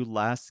a few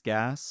last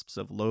gasps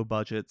of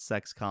low-budget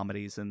sex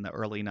comedies in the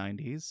early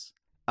 90s.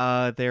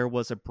 There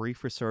was a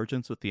brief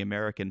resurgence with the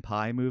American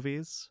Pie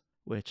movies,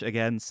 which,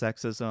 again,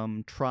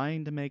 sexism,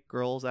 trying to make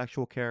girls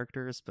actual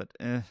characters, but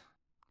I've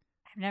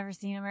never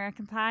seen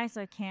American Pie,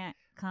 so I can't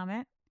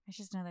comment. I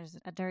just know there's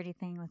a dirty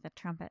thing with a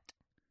trumpet.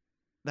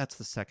 That's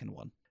the second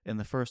one. In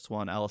the first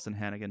one, Allison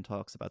Hannigan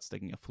talks about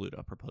sticking a flute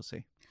up her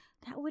pussy.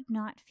 That would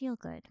not feel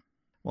good.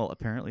 Well,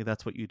 apparently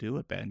that's what you do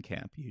at band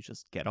camp. You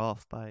just get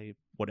off by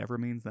whatever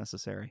means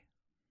necessary.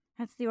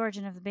 That's the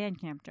origin of the band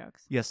camp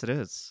jokes. Yes, it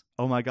is.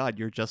 Oh my god,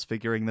 you're just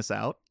figuring this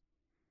out?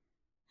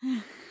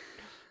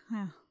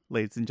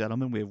 Ladies and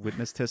gentlemen, we have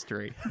witnessed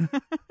history.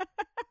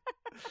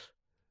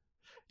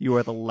 You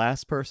are the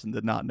last person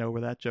to not know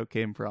where that joke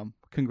came from.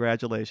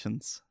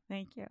 Congratulations.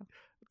 Thank you.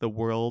 The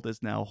world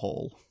is now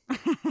whole.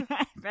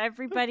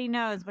 Everybody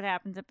knows what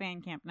happens at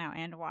band camp now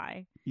and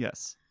why.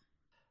 Yes.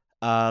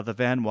 The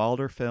Van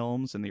Wilder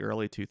films in the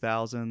early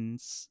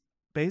 2000s,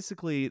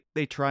 basically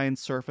they try and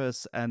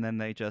surface and then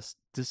they just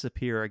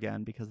disappear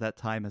again because that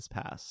time has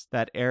passed.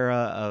 That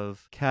era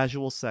of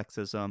casual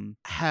sexism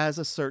has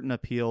a certain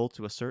appeal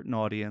to a certain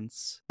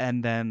audience,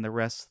 and then the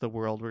rest of the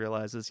world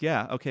realizes,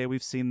 yeah, okay,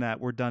 we've seen that,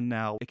 we're done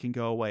now, it can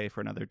go away for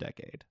another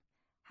decade.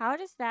 How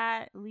does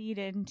that lead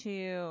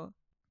into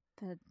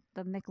the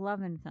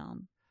McLovin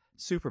film?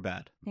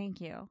 Superbad. Thank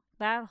you.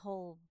 That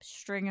whole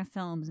string of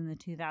films in the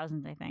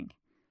 2000s, I think.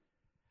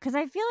 Because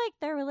I feel like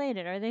they're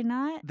related, are they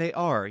not? They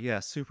are, yeah.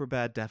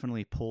 Superbad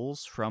definitely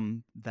pulls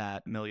from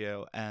that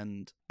milieu,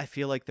 and I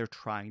feel like they're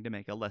trying to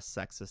make a less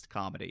sexist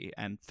comedy,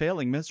 and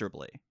failing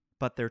miserably,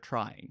 but they're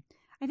trying.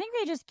 I think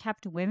they just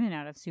kept women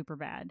out of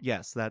Superbad.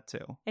 Yes, that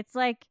too. It's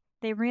like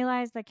they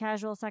realized that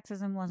casual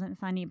sexism wasn't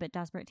funny, but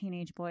Desperate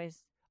Teenage Boys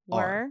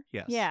were.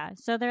 Yes. Yeah.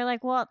 So they're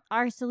like, well,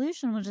 our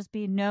solution will just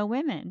be no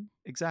women.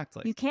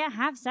 Exactly. You can't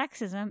have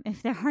sexism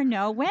if there are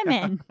no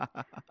women.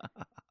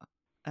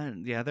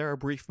 And yeah, there are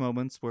brief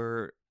moments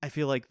where I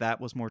feel like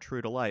that was more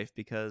true to life,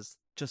 because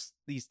just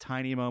these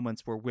tiny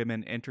moments where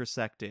women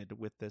intersected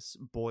with this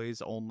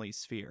boys-only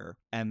sphere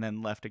and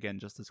then left again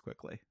just as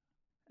quickly.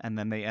 And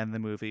then they end the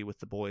movie with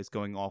the boys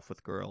going off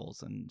with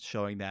girls and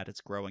showing that it's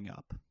growing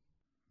up.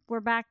 We're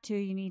back to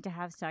you need to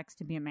have sex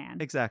to be a man.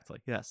 Exactly,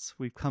 yes.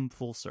 We've come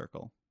full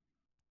circle.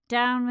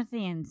 Down with the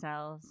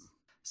incels.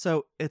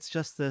 So it's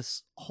just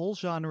this whole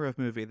genre of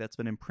movie that's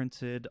been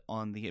imprinted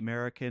on the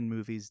American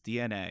movie's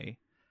DNA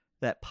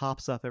that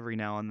pops up every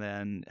now and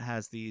then,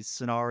 has these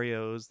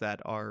scenarios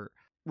that are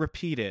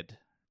repeated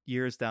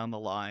years down the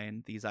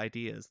line, these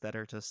ideas that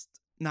are just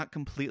not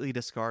completely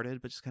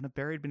discarded, but just kind of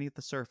buried beneath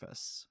the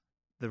surface.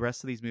 The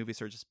rest of these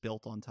movies are just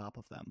built on top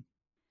of them.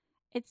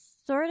 It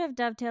sort of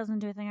dovetails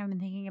into a thing I've been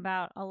thinking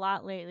about a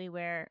lot lately,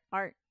 where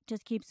art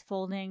just keeps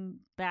folding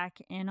back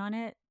in on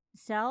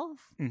itself,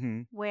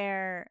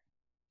 where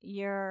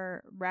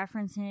you're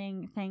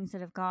referencing things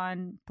that have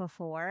gone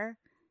before.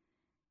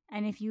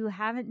 And if you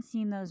haven't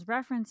seen those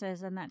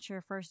references and that's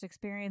your first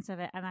experience of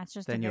it, and that's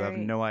just then you have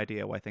no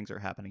idea why things are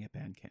happening at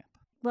band camp.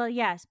 Well,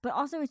 yes, but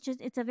also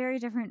it's a very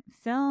different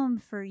film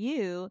for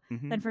you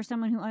than for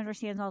someone who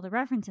understands all the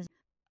references.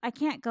 I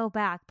can't go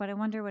back, but I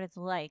wonder what it's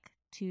like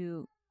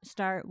to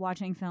start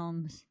watching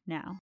films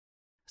now.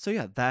 So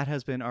yeah, that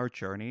has been our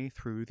journey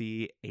through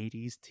the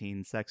 80s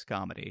teen sex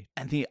comedy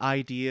and the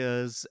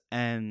ideas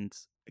and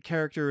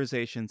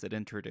characterizations it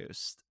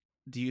introduced.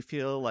 Do you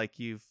feel like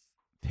you've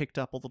picked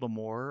up a little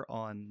more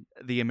on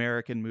the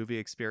American movie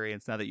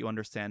experience now that you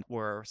understand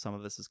where some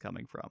of this is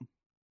coming from?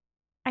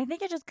 I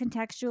think it just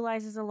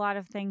contextualizes a lot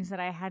of things that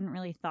I hadn't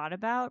really thought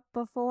about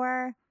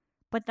before,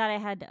 but that I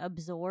had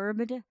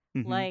absorbed.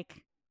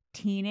 Like,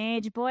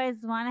 teenage boys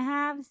want to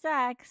have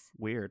sex.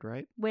 Weird,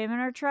 right? Women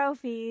are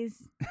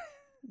trophies.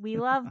 We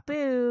love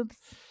boobs.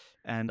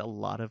 And a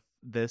lot of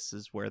this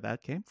is where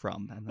that came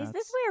from. And is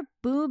this where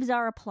boobs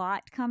are a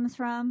plot comes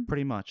from?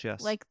 Pretty much,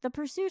 yes. Like, the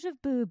pursuit of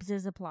boobs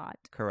is a plot.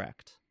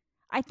 Correct.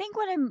 I think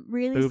what I'm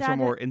really boobs sad are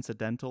more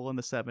incidental in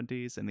the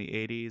 70s and the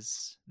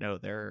 80s. No,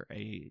 they're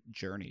a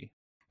journey.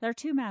 There are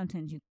two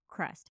mountains you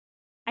crest.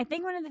 I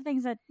think one of the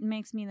things that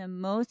makes me the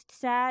most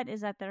sad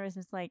is that there is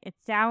this, like, it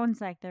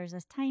sounds like there's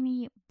this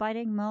tiny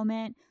budding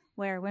moment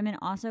where women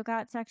also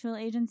got sexual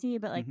agency,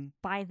 but, like,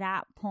 by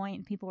that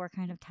point, people were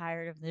kind of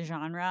tired of the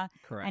genre.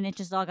 Correct. And it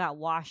just all got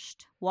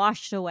washed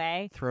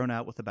away. Thrown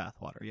out with the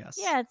bathwater, yes.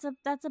 Yeah,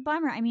 that's a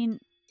bummer. I mean,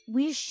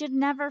 we should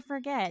never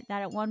forget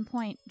that at one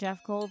point, Jeff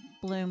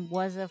Goldblum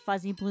was a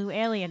fuzzy blue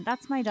alien.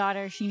 That's my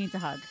daughter. She needs a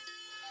hug.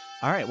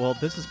 All right, well,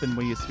 this has been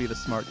We Used to Be the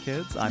Smart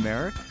Kids. I'm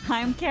Eric.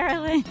 I'm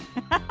Carolyn.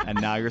 And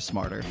now you're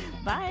smarter.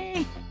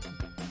 Bye.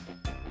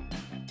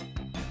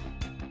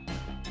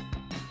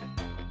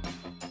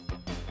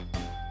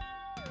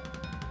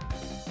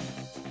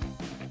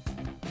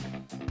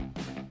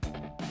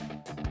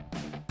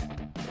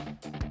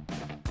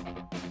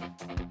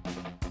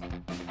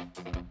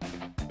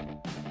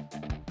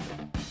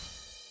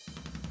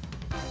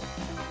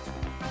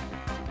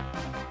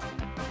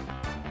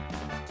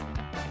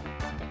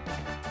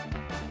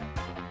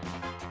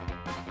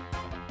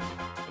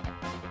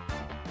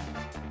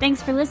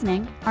 Thanks for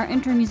listening. Our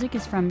intro music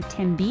is from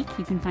Tim Beek.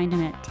 You can find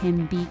him at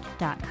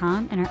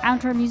timbeek.com. And our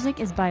outro music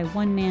is by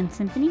One Man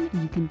Symphony,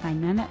 and you can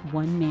find them at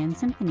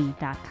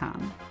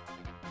onemansymphony.com.